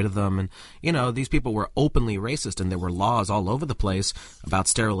need to get rid of them. And, these people were openly racist, and there were laws all over the place about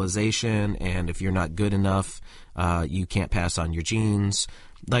sterilization, and if you're not good enough, you can't pass on your genes.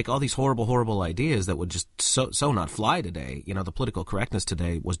 Like all these horrible, horrible ideas that would just so not fly today. The political correctness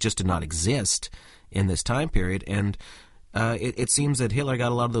today was just to not exist in this time period. And it seems that Hitler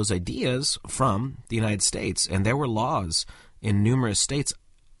got a lot of those ideas from the United States, and there were laws in numerous states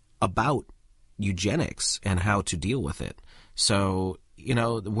about eugenics and how to deal with it. So,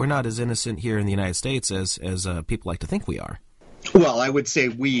 we're not as innocent here in the United States as people like to think we are. Well, I would say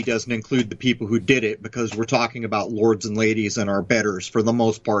we doesn't include the people who did it, because we're talking about lords and ladies and our betters for the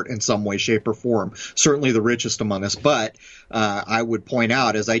most part in some way, shape, or form. Certainly the richest among us. But I would point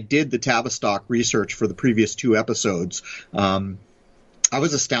out, as I did the Tavistock research for the previous 2 episodes, I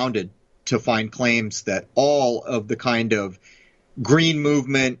was astounded to find claims that all of the kind of green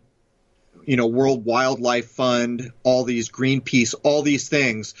movement, World Wildlife Fund, all these Greenpeace, all these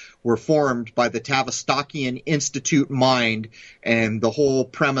things were formed by the Tavistockian Institute mind, and the whole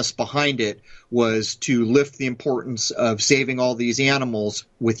premise behind it was to lift the importance of saving all these animals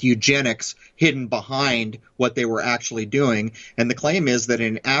with eugenics hidden behind what they were actually doing. And the claim is that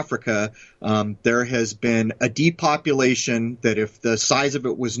in Africa, there has been a depopulation that if the size of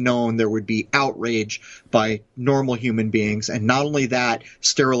it was known, there would be outrage by normal human beings. And not only that,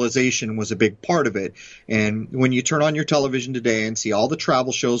 sterilization was a big part of it. And when you turn on your television today and see all the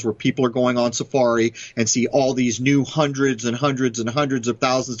travel shows where people are going on safari and see all these new hundreds and hundreds and hundreds of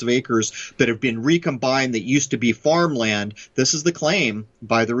thousands of acres that have been recombined that used to be farmland, this is the claim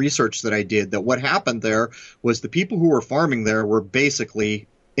by the research that I did, that what happened there was the people who were farming there were basically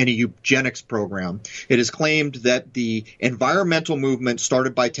in a eugenics program. It is claimed that the environmental movement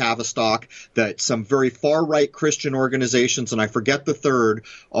started by Tavistock, that some very far-right Christian organizations, and I forget the third,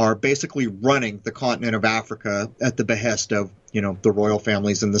 are basically running the continent of Africa at the behest of, the royal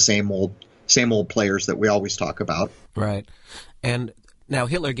families and the same old players that we always talk about. Right. And now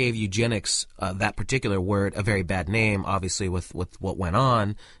Hitler gave eugenics, that particular word, a very bad name, obviously, with what went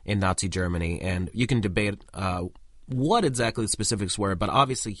on in Nazi Germany. And you can debate what exactly the specifics were, but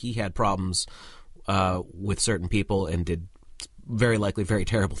obviously he had problems with certain people and did very likely very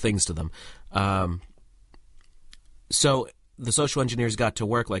terrible things to them. So the social engineers got to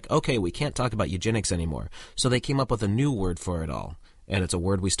work like, okay, we can't talk about eugenics anymore. So they came up with a new word for it all, and it's a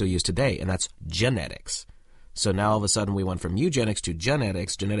word we still use today, and that's genetics. So now all of a sudden we went from eugenics to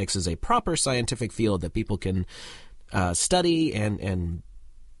genetics. Genetics is a proper scientific field that people can study and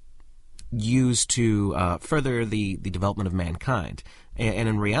use to further the development of mankind. And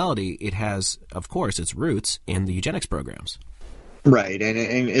in reality, it has, of course, its roots in the eugenics programs. Right, and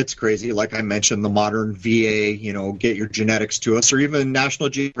it's crazy. Like I mentioned, the modern VA, get your genetics to us, or even National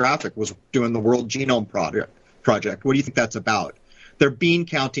Geographic was doing the World Genome Project. What do you think that's about? They're bean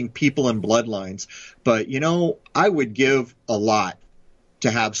counting people and bloodlines. But, I would give a lot to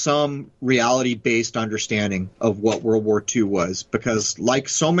have some reality-based understanding of what World War II was, because like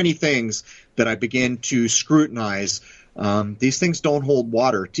so many things that I begin to scrutinize, these things don't hold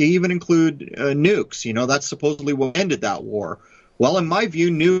water, to even include nukes. That's supposedly what ended that war. Well, in my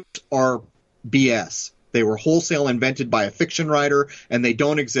view, nukes are BS. They were wholesale invented by a fiction writer, and they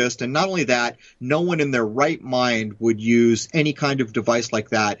don't exist. And not only that, no one in their right mind would use any kind of device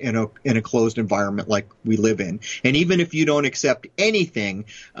like that in a closed environment like we live in. And even if you don't accept anything,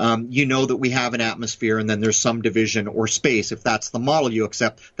 you know that we have an atmosphere, and then there's some division or space. If that's the model you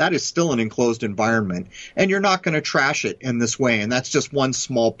accept, that is still an enclosed environment. And you're not going to trash it in this way. And that's just one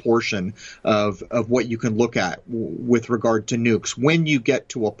small portion of what you can look at with regard to nukes. When you get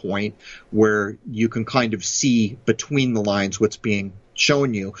to a point where you can kind of see between the lines what's being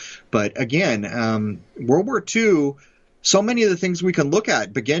shown you. But again, World War II, so many of the things we can look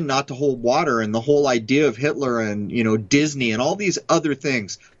at begin not to hold water, and the whole idea of Hitler and, Disney and all these other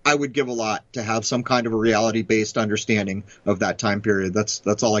things, I would give a lot to have some kind of a reality-based understanding of that time period.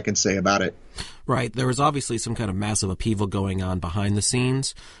 That's all I can say about it. Right. There was obviously some kind of massive upheaval going on behind the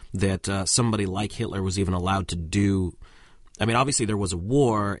scenes that somebody like Hitler was even allowed to do. I mean, obviously there was a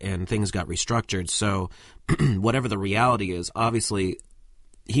war and things got restructured, so whatever the reality is, obviously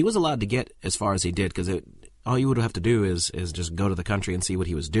he was allowed to get as far as he did, because all you would have to do is just go to the country and see what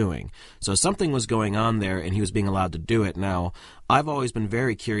he was doing. So something was going on there, and he was being allowed to do it. Now, I've always been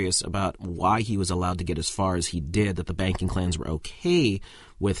very curious about why he was allowed to get as far as he did, that the banking clans were okay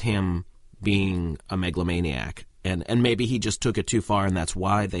with him being a megalomaniac. And maybe he just took it too far, and that's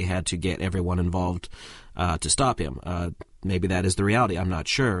why they had to get everyone involved to stop him. Maybe that is the reality. I'm not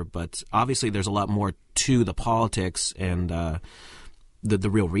sure. But obviously there's a lot more to the politics and the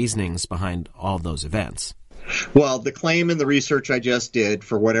real reasonings behind all of those events. Well, the claim in the research I just did,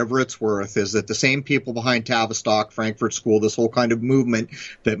 for whatever it's worth, is that the same people behind Tavistock, Frankfurt School, this whole kind of movement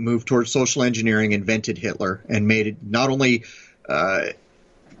that moved towards social engineering, invented Hitler and made it not only,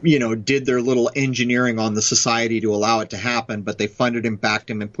 did their little engineering on the society to allow it to happen, but they funded him,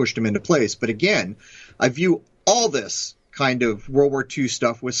 backed him, and pushed him into place. But again, I view all this kind of World War II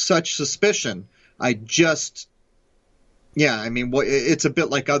stuff with such suspicion. It's a bit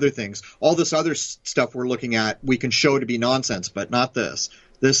like other things. All this other stuff we're looking at, we can show to be nonsense, but not this.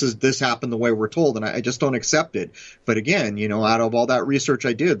 This happened the way we're told, and I just don't accept it. But again, out of all that research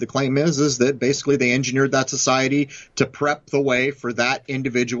I did, the claim is that basically they engineered that society to prep the way for that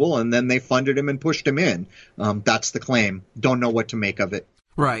individual, and then they funded him and pushed him in. That's the claim. Don't know what to make of it.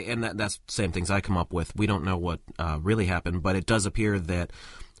 Right, and that's the same things I come up with. We don't know what really happened, but it does appear that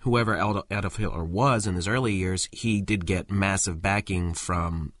whoever Adolf Hitler was in his early years, he did get massive backing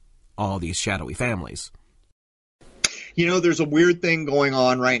from all these shadowy families. There's a weird thing going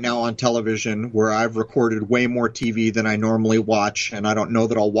on right now on television where I've recorded way more TV than I normally watch, and I don't know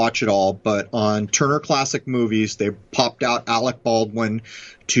that I'll watch it all, but on Turner Classic Movies, they popped out Alec Baldwin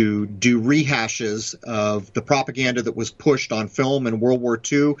to do rehashes of the propaganda that was pushed on film in World War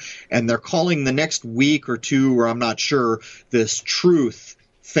II, and they're calling the next week or two, or I'm not sure, this Truth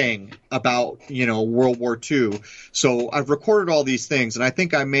thing about, World War II. So I've recorded all these things, and I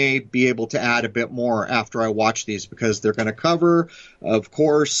think I may be able to add a bit more after I watch these, because they're going to cover, of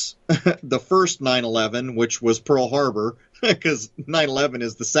course, the first 9/11, which was Pearl Harbor, because 9/11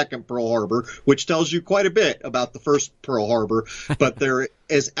 is the second Pearl Harbor, which tells you quite a bit about the first Pearl Harbor. But there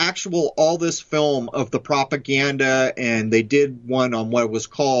is all this film of the propaganda, and they did one on what was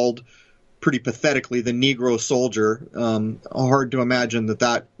called, pretty pathetically, the Negro Soldier. Hard to imagine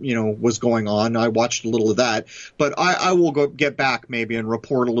that was going on. I watched a little of that, but I will get back maybe and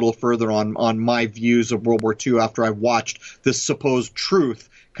report a little further on my views of World War II after I've watched this supposed truth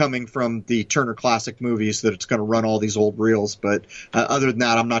coming from the Turner Classic Movies that it's going to run all these old reels. But other than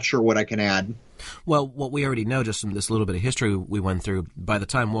that, I'm not sure what I can add. Well, what we already know just from this little bit of history we went through, by the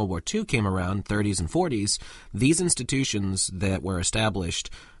time World War II came around, 30s and 40s, these institutions that were established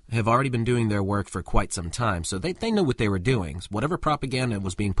have already been doing their work for quite some time. So they knew what they were doing. Whatever propaganda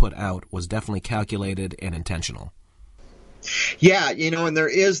was being put out was definitely calculated and intentional. Yeah, and there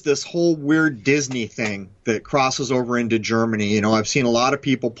is this whole weird Disney thing that crosses over into Germany. I've seen a lot of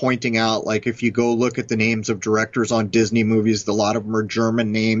people pointing out, like, if you go look at the names of directors on Disney movies, a lot of them are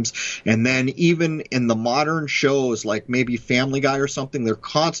German names. And then even in the modern shows, like maybe Family Guy or something, they're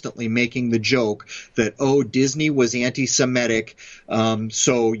constantly making the joke that, Disney was anti-Semitic,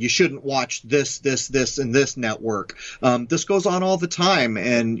 so you shouldn't watch this, and this network. This goes on all the time,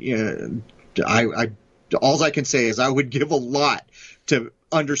 and all I can say is I would give a lot to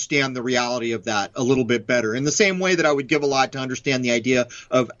understand the reality of that a little bit better. In the same way that I would give a lot to understand the idea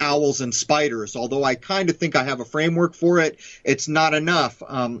of owls and spiders. Although I kind of think I have a framework for it, it's not enough.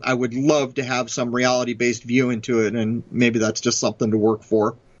 I would love to have some reality-based view into it, and maybe that's just something to work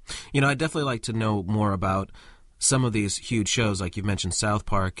for. I'd definitely like to know more about some of these huge shows, like you mentioned South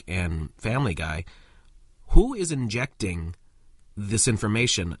Park and Family Guy. Who is injecting this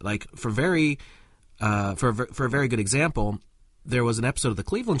information? Like, for a very good example, there was an episode of the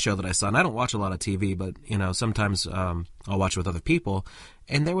Cleveland Show that I saw, and I don't watch a lot of TV, but sometimes I'll watch it with other people.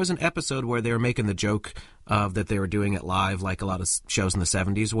 And there was an episode where they were making the joke that they were doing it live, like a lot of shows in the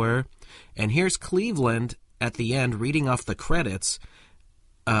 70s were. And here's Cleveland at the end reading off the credits,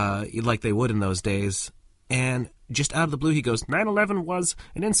 like they would in those days. And just out of the blue, he goes, 9/11 was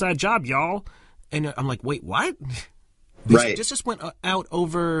an inside job, y'all. And I'm like, wait, what? Right. This just went out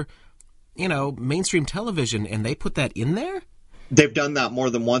over mainstream television, and they put that in there? They've done that more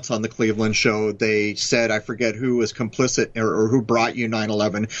than once on the Cleveland Show. They said, I forget who was complicit or who brought you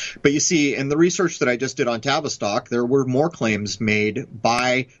 9/11. But you see, in the research that I just did on Tavistock, there were more claims made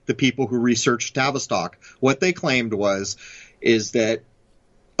by the people who researched Tavistock. What they claimed is that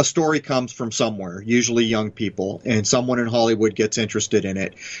a story comes from somewhere, usually young people, and someone in Hollywood gets interested in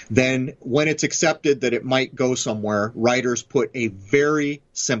it. Then when it's accepted that it might go somewhere, writers put a very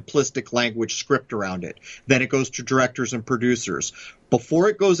simplistic language script around it. Then it goes to directors and producers. Before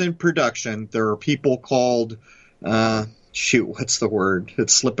it goes in production, there are people called, what's the word?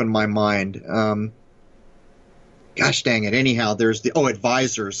 It's slipping my mind. gosh dang it. Anyhow, there's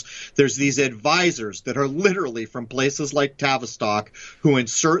advisors. There's these advisors that are literally from places like Tavistock who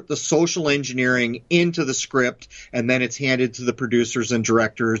insert the social engineering into the script, and then it's handed to the producers and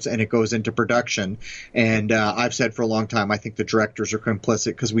directors, and it goes into production. And I've said for a long time, I think the directors are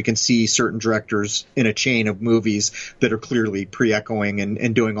complicit, because we can see certain directors in a chain of movies that are clearly pre-echoing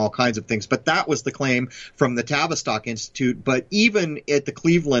and doing all kinds of things. But that was the claim from the Tavistock Institute. But even at the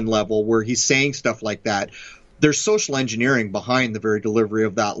Cleveland level, where he's saying stuff like that, there's social engineering behind the very delivery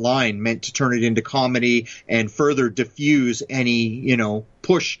of that line, meant to turn it into comedy and further diffuse any,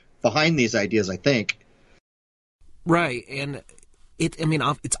 push behind these ideas, I think. Right. And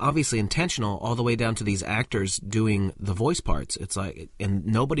it's obviously intentional all the way down to these actors doing the voice parts. It's like, and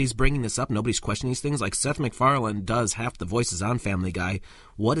nobody's bringing this up. Nobody's questioning these things. Like Seth MacFarlane does half the voices on Family Guy.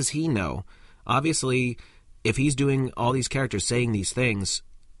 What does he know? Obviously, if he's doing all these characters saying these things,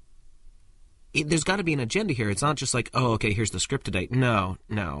 there's got to be an agenda here. It's not just like, oh, okay, here's the script today. No,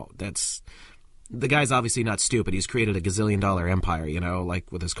 that's... The guy's obviously not stupid. He's created a gazillion-dollar empire, like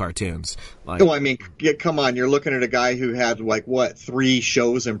with his cartoons. Come on. You're looking at a guy who had, 3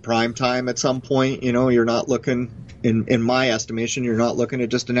 shows in prime time at some point. You're not looking, in my estimation, you're not looking at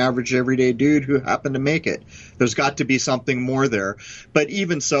just an average everyday dude who happened to make it. There's got to be something more there. But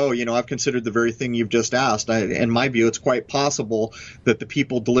even so, I've considered the very thing you've just asked. In my view, it's quite possible that the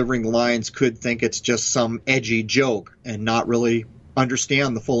people delivering the lines could think it's just some edgy joke and not really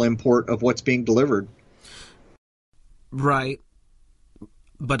understand the full import of what's being delivered. Right.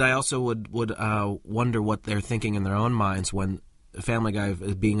 But I also would wonder what they're thinking in their own minds when Family Guy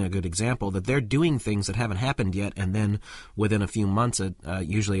is being a good example, that they're doing things that haven't happened yet, and then within a few months,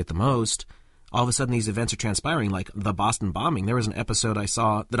 usually at the most, all of a sudden these events are transpiring, like the Boston bombing. There was an episode I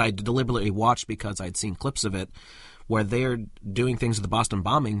saw that I deliberately watched because I'd seen clips of it, where they're doing things with the Boston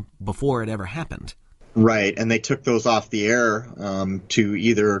bombing before it ever happened. Right, and they took those off the air to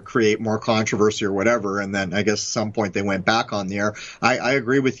either create more controversy or whatever, and then I guess at some point they went back on the air. I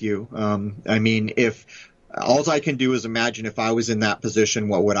agree with you. If all I can do is imagine if I was in that position,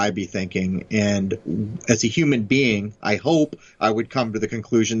 what would I be thinking? And as a human being, I hope I would come to the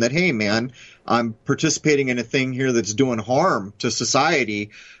conclusion that, hey, man, I'm participating in a thing here that's doing harm to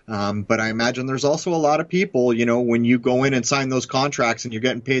society. But I imagine there's also a lot of people, when you go in and sign those contracts and you're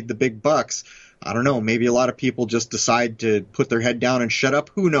getting paid the big bucks, I don't know, maybe a lot of people just decide to put their head down and shut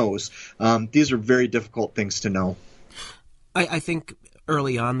up. Who knows? These are very difficult things to know. I think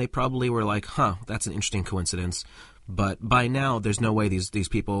early on they probably were like, that's an interesting coincidence. But by now, there's no way these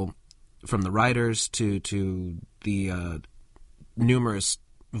people, from the writers to the numerous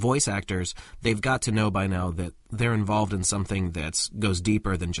voice actors, they've got to know by now that they're involved in something that goes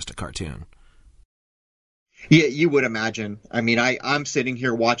deeper than just a cartoon. Yeah, you would imagine. I'm sitting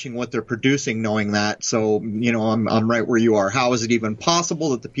here watching what they're producing, knowing that. So, I'm right where you are. How is it even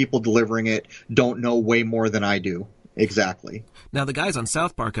possible that the people delivering it don't know way more than I do? Exactly. Now, the guys on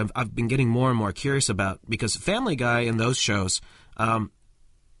South Park, I've been getting more and more curious about, because Family Guy and those shows,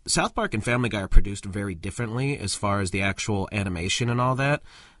 South Park and Family Guy are produced very differently as far as the actual animation and all that.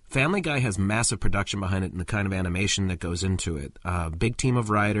 Family Guy has massive production behind it and the kind of animation that goes into it. Big team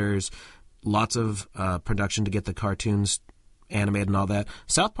of writers, lots of production to get the cartoons animated and all that.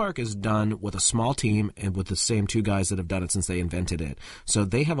 South Park is done with a small team and with the same 2 guys that have done it since they invented it. So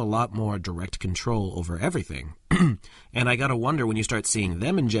they have a lot more direct control over everything. And I got to wonder, when you start seeing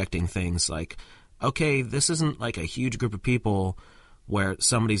them injecting things like, okay, this isn't like a huge group of people where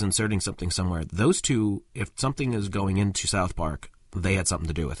somebody's inserting something somewhere. Those 2, if something is going into South Park, they had something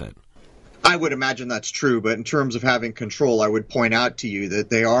to do with it. I would imagine that's true, but in terms of having control, I would point out to you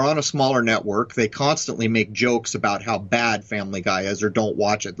that they are on a smaller network. They constantly make jokes about how bad Family Guy is or don't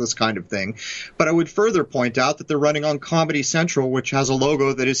watch it, this kind of thing. But I would further point out that they're running on Comedy Central, which has a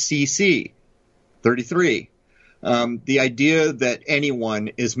logo that is CC 33. The idea that anyone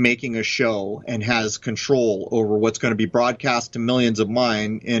is making a show and has control over what's going to be broadcast to millions of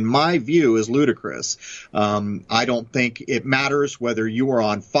minds, in my view, is ludicrous. I don't think it matters whether you are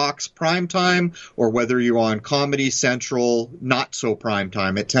on Fox primetime or whether you're on Comedy Central not so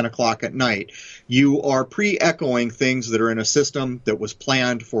primetime at 10 o'clock at night. You are pre-echoing things that are in a system that was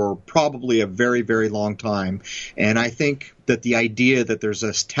planned for probably a very, very long time. And I think that the idea that there's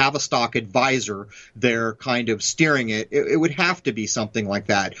a Tavistock advisor there kind of steering it would have to be something like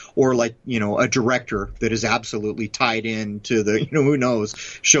that. Or like, a director that is absolutely tied in to the, who knows,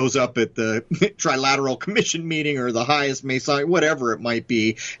 shows up at the Trilateral Commission meeting or the highest Mason, whatever it might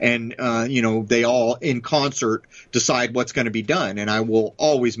be. And, they all in concert decide what's going to be done. And I will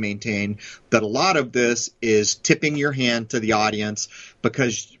always maintain that a lot of this is tipping your hand to the audience.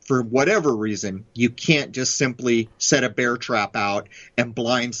 because for whatever reason, you can't just simply set a bear trap out and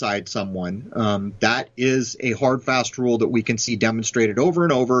blindside someone. That is a hard, fast rule that we can see demonstrated over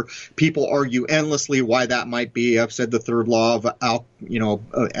and over. People argue endlessly why that might be. I've said the third law of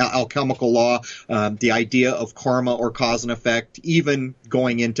alchemical law, the idea of karma or cause and effect, even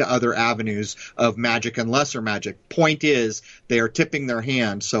going into other avenues of magic and lesser magic. Point is, they are tipping their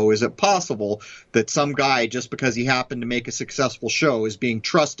hand. So is it possible that some guy, just because he happened to make a successful show, is being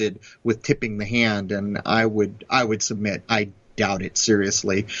trusted with tipping the hand? And I would submit, I doubt it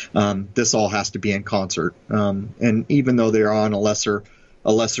seriously. This all has to be in concert. And even though they're on a lesser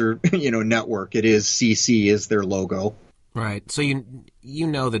network, it is CC is their logo. Right. So you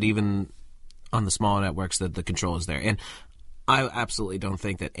know that even on the smaller networks that the control is there. And I absolutely don't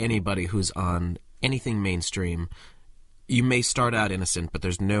think that anybody who's on anything mainstream, you may start out innocent, but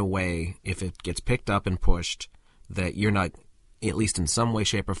there's no way, if it gets picked up and pushed, that you're not, at least in some way,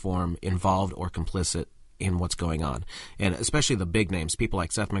 shape, or form, involved or complicit in what's going on. And especially the big names, people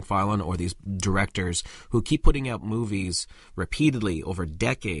like Seth MacFarlane or these directors who keep putting out movies repeatedly over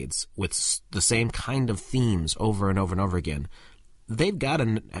decades with the same kind of themes over and over and over again. They've got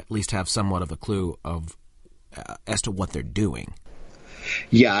to at least have somewhat of a clue of as to what they're doing.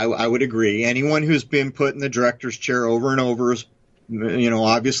 Yeah, I would agree. Anyone who's been put in the director's chair over and over has,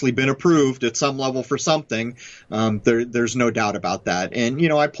 obviously been approved at some level for something. There's no doubt about that.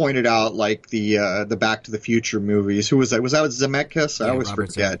 And, I pointed out like the Back to the Future movies. Who was that? Was that Zemeckis? Yeah, I always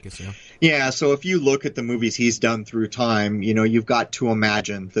Robert forget. Zemeckis, yeah. Yeah, so if you look at the movies he's done through time, you've got to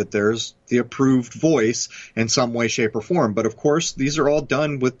imagine that there's the approved voice in some way, shape, or form. But of course, these are all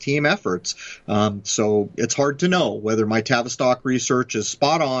done with team efforts. So it's hard to know whether my Tavistock research is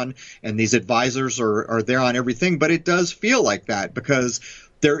spot on and these advisors are there on everything. But it does feel like that because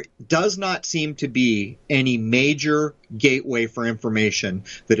there does not seem to be any major gateway for information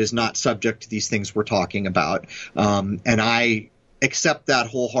that is not subject to these things we're talking about. And I accept that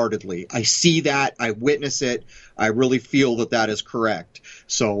wholeheartedly. I see that. I witness it. I really feel that is correct.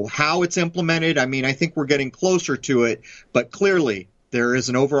 So how it's implemented, I think we're getting closer to it, but clearly there is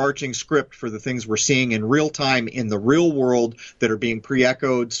an overarching script for the things we're seeing in real time in the real world that are being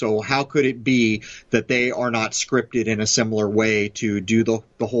pre-echoed. So how could it be that they are not scripted in a similar way to do the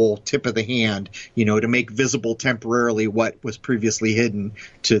whole tip of the hand, to make visible temporarily what was previously hidden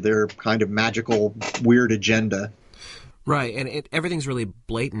to their kind of magical, weird agenda? Right, and everything's really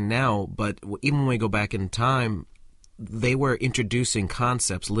blatant now, but even when we go back in time, they were introducing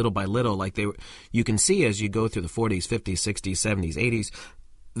concepts little by little. Like you can see as you go through the 40s, 50s, 60s, 70s, 80s,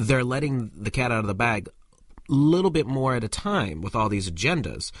 they're letting the cat out of the bag a little bit more at a time with all these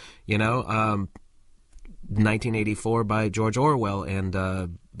agendas. 1984 by George Orwell and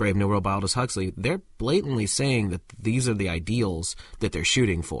Brave New World by Aldous Huxley, they're blatantly saying that these are the ideals that they're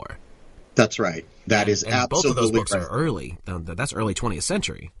shooting for. That's right. That is and absolutely both of those books right. are early. That's early 20th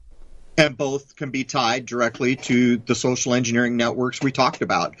century. And both can be tied directly to the social engineering networks we talked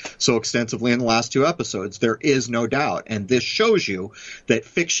about so extensively in the last two episodes. There is no doubt. And this shows you that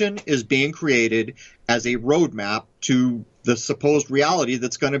fiction is being created as a roadmap to the supposed reality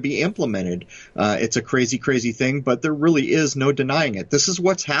that's going to be implemented. It's a crazy, crazy thing, but there really is no denying it. This is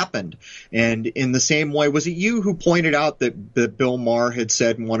what's happened. And in the same way, was it you who pointed out that Bill Maher had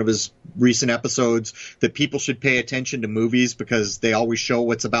said in one of his recent episodes that people should pay attention to movies because they always show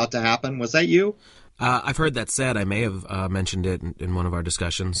what's about to happen? Was that you? I've heard that said. I may have mentioned it in one of our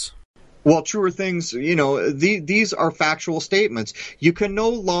discussions. Well, truer things, these are factual statements. You can no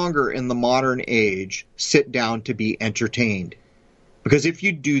longer in the modern age sit down to be entertained. Because if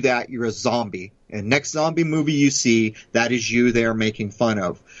you do that, you're a zombie. And next zombie movie you see, that is you they are making fun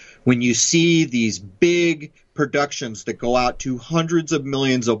of. When you see these big productions that go out to hundreds of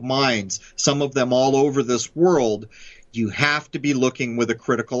millions of minds, some of them all over this world, you have to be looking with a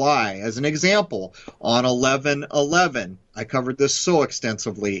critical eye. As an example, on 11/11, I covered this so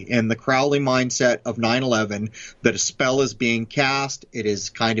extensively in the Crowley mindset of 9/11 that a spell is being cast. It is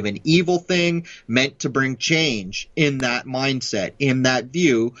kind of an evil thing meant to bring change in that mindset, in that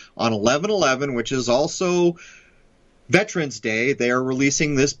view. On 11/11, which is also Veterans Day, they are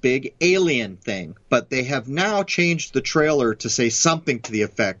releasing this big alien thing, but they have now changed the trailer to say something to the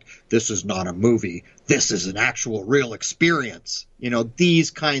effect, this is not a movie, this is an actual real experience.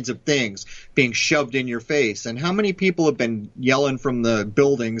 These kinds of things being shoved in your face. And how many people have been yelling from the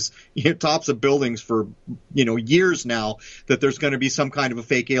buildings, tops of buildings for, years now that there's going to be some kind of a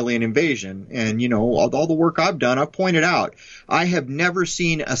fake alien invasion. And, all the work I've done, I've pointed out, I have never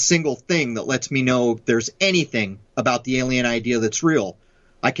seen a single thing that lets me know there's anything about the alien idea that's real.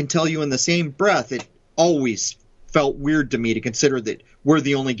 I can tell you in the same breath, it always felt weird to me to consider that we're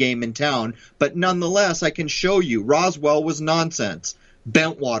the only game in town. But nonetheless, I can show you Roswell was nonsense.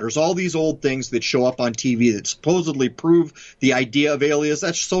 Bentwaters, all these old things that show up on TV that supposedly prove the idea of aliens,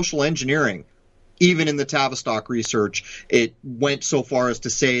 that's social engineering. Even in the Tavistock research, it went so far as to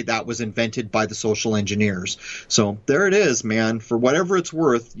say that was invented by the social engineers. So there it is, man. For whatever it's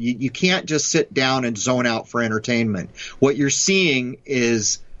worth, you can't just sit down and zone out for entertainment. What you're seeing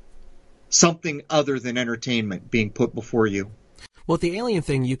is something other than entertainment being put before you. Well, with the alien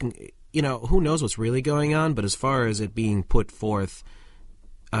thing, you can, who knows what's really going on, but as far as it being put forth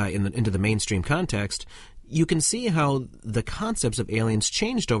into the mainstream context, you can see how the concepts of aliens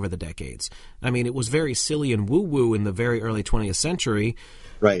changed over the decades. I mean, it was very silly and woo-woo in the very early 20th century.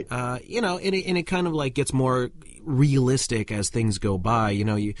 Right. And it kind of like gets more realistic as things go by.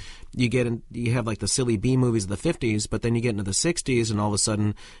 You have like the silly B movies of the 50s, but then you get into the 60s and all of a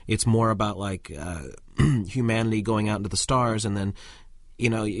sudden it's more about like humanity going out into the stars, and then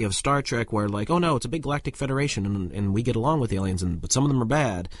you have Star Trek where like, oh no, it's a big galactic federation and we get along with aliens, but some of them are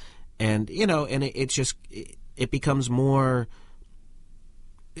bad. And, it becomes more,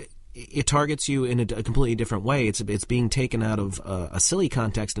 it targets you in a completely different way. It's being taken out of a silly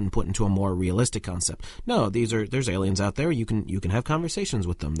context and put into a more realistic concept. No, there's aliens out there. You can have conversations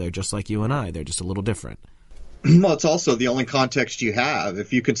with them. They're just like you and I. They're just a little different. Well, it's also the only context you have.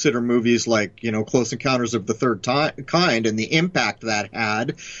 If you consider movies like, Close Encounters of the Third Kind and the impact that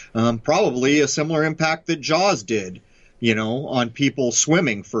had, probably a similar impact that Jaws did. On people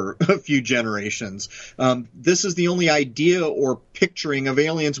swimming for a few generations. This is the only idea or picturing of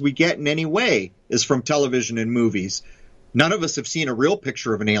aliens we get in any way is from television and movies. None of us have seen a real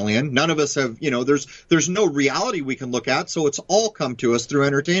picture of an alien. None of us have, there's no reality we can look at, so it's all come to us through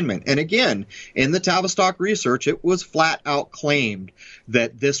entertainment. And again, in the Tavistock research, it was flat out claimed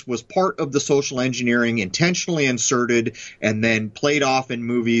that this was part of the social engineering intentionally inserted and then played off in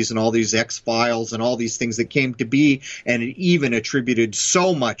movies and all these X-Files and all these things that came to be, and it even attributed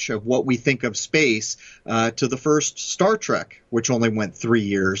so much of what we think of space to the first Star Trek, which only went 3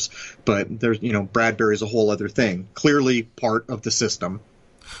 years. But there's, Bradbury's a whole other thing. Clearly part of the system.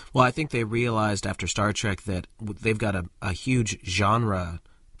 Well, I think they realized after Star Trek that they've got a huge genre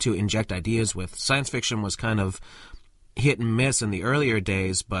to inject ideas with. Science fiction was kind of hit and miss in the earlier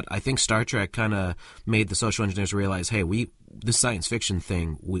days, but I think Star Trek kind of made the social engineers realize, hey, this science fiction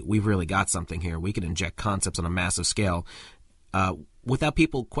thing, we've really got something here. We can inject concepts on a massive scale without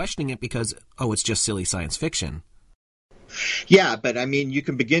people questioning it because, it's just silly science fiction. Yeah, but I mean, you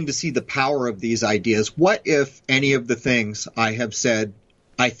can begin to see the power of these ideas. What if any of the things I have said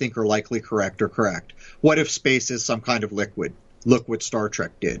I think are likely correct are correct? What if space is some kind of liquid? Look what Star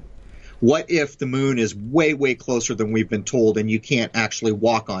Trek did. What if the moon is way, way closer than we've been told and you can't actually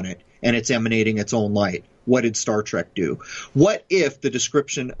walk on it and it's emanating its own light? What did Star Trek do? What if the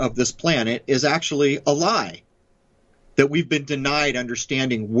description of this planet is actually a lie? That we've been denied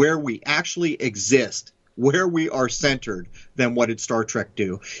understanding where we actually exist, where we are centered, than what did Star Trek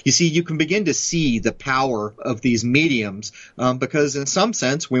do? You see, you can begin to see the power of these mediums because in some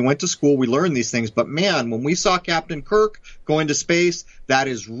sense, we went to school, we learned these things, but man, when we saw Captain Kirk go into space, that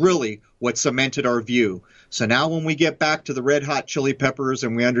is really what cemented our view. So now when we get back to the Red Hot Chili Peppers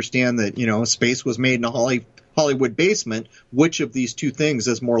and we understand that, space was made in a Hollywood basement, which of these two things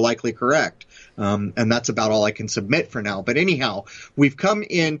is more likely correct? And that's about all I can submit for now. But anyhow, we've come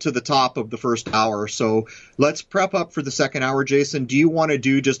into the top of the first hour, so let's prep up for the second hour. Jason, do you want to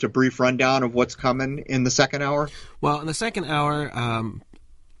do just a brief rundown of what's coming in the second hour? Well, in the second hour,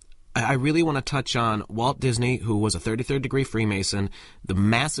 I really want to touch on Walt Disney, who was a 33rd degree Freemason, the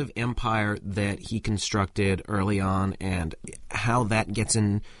massive empire that he constructed early on, and how that gets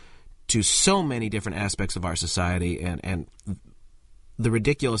into so many different aspects of our society, and the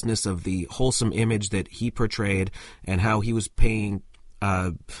ridiculousness of the wholesome image that he portrayed, and how he was paying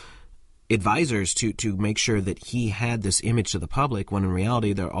advisors to make sure that he had this image to the public, when in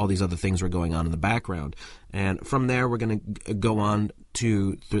reality all these other things were going on in the background. And from there, we're going to go on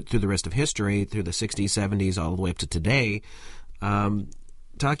through the rest of history, through the 60s, 70s, all the way up to today,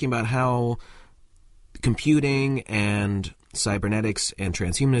 talking about how computing and cybernetics and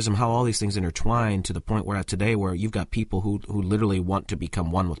transhumanism, how all these things intertwine to the point we're at today, where you've got people who literally want to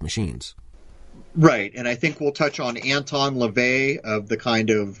become one with machines. Right, and I think we'll touch on Anton LaVey, of the kind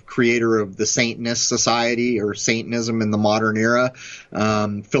of creator of the Satanist Society or Satanism in the modern era.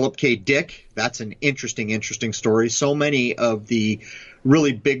 Philip K. Dick, That's an interesting story. So many of the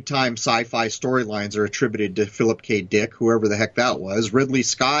really big-time sci-fi storylines are attributed to Philip K. Dick, whoever the heck that was. Ridley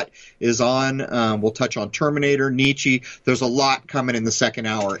Scott is on. We'll touch on Terminator, Nietzsche. There's a lot coming in the second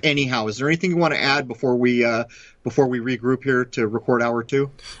hour. Anyhow, is there anything you want to add before we regroup here to record hour 2?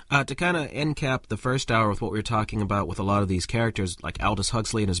 To kind of end cap the first hour with what we were talking about with a lot of these characters, like Aldous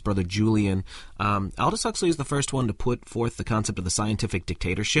Huxley and his brother Julian. Aldous Huxley is the first one to put forth the concept of the scientific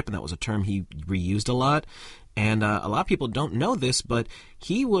dictatorship, and that was a term he reused a lot. And a lot of people don't know this, but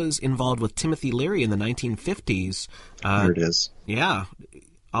he was involved with Timothy Leary in the 1950s. There it is. Yeah.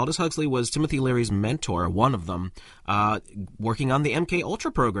 Aldous Huxley was Timothy Leary's mentor, one of them, working on the MK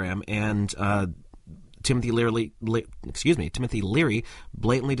Ultra program, and Timothy Leary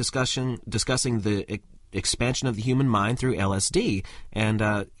blatantly discussing the expansion of the human mind through LSD.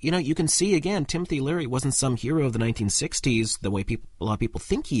 And, you can see, again, Timothy Leary wasn't some hero of the 1960s the way a lot of people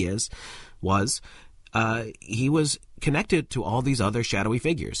think he was. He was connected to all these other shadowy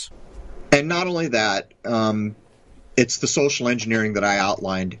figures. And not only that, it's the social engineering that I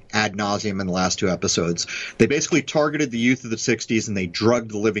outlined ad nauseum in the last 2 episodes. They basically targeted the youth of the 60s and they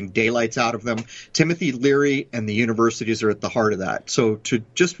drugged the living daylights out of them. Timothy Leary and the universities are at the heart of that. So to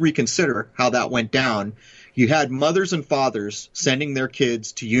just reconsider how that went down, you had mothers and fathers sending their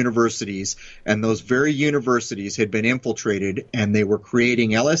kids to universities, and those very universities had been infiltrated, and they were creating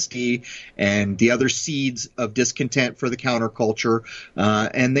LSD and the other seeds of discontent for the counterculture,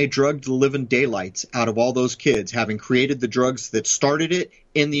 and they drugged the living daylights out of all those kids, having created the drugs that started it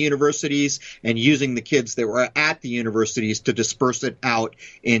in the universities and using the kids that were at the universities to disperse it out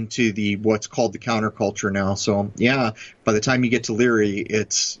into the what's called the counterculture now. So yeah, by the time you get to Leary,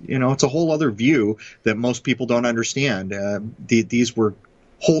 it's a whole other view that most people don't understand. These were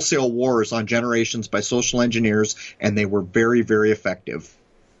wholesale wars on generations by social engineers, and they were very, very effective.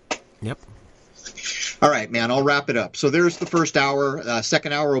 Yep. All right, man, I'll wrap it up. So there's the first hour.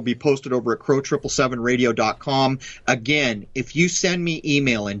 Second hour will be posted over at crow777radio.com. Again, if you send me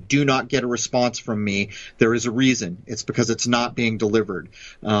email and do not get a response from me, there is a reason. It's because it's not being delivered.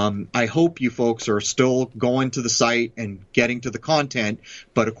 I hope you folks are still going to the site and getting to the content,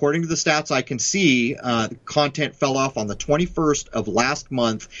 but according to the stats I can see, content fell off on the 21st of last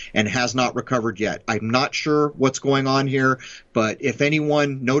month and has not recovered yet. I'm not sure what's going on here, but if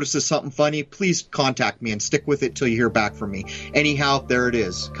anyone notices something funny, please contact me and stick with it till you hear back from me. Anyhow, there it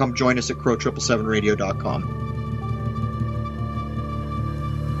is. Come join us at crow777radio.com.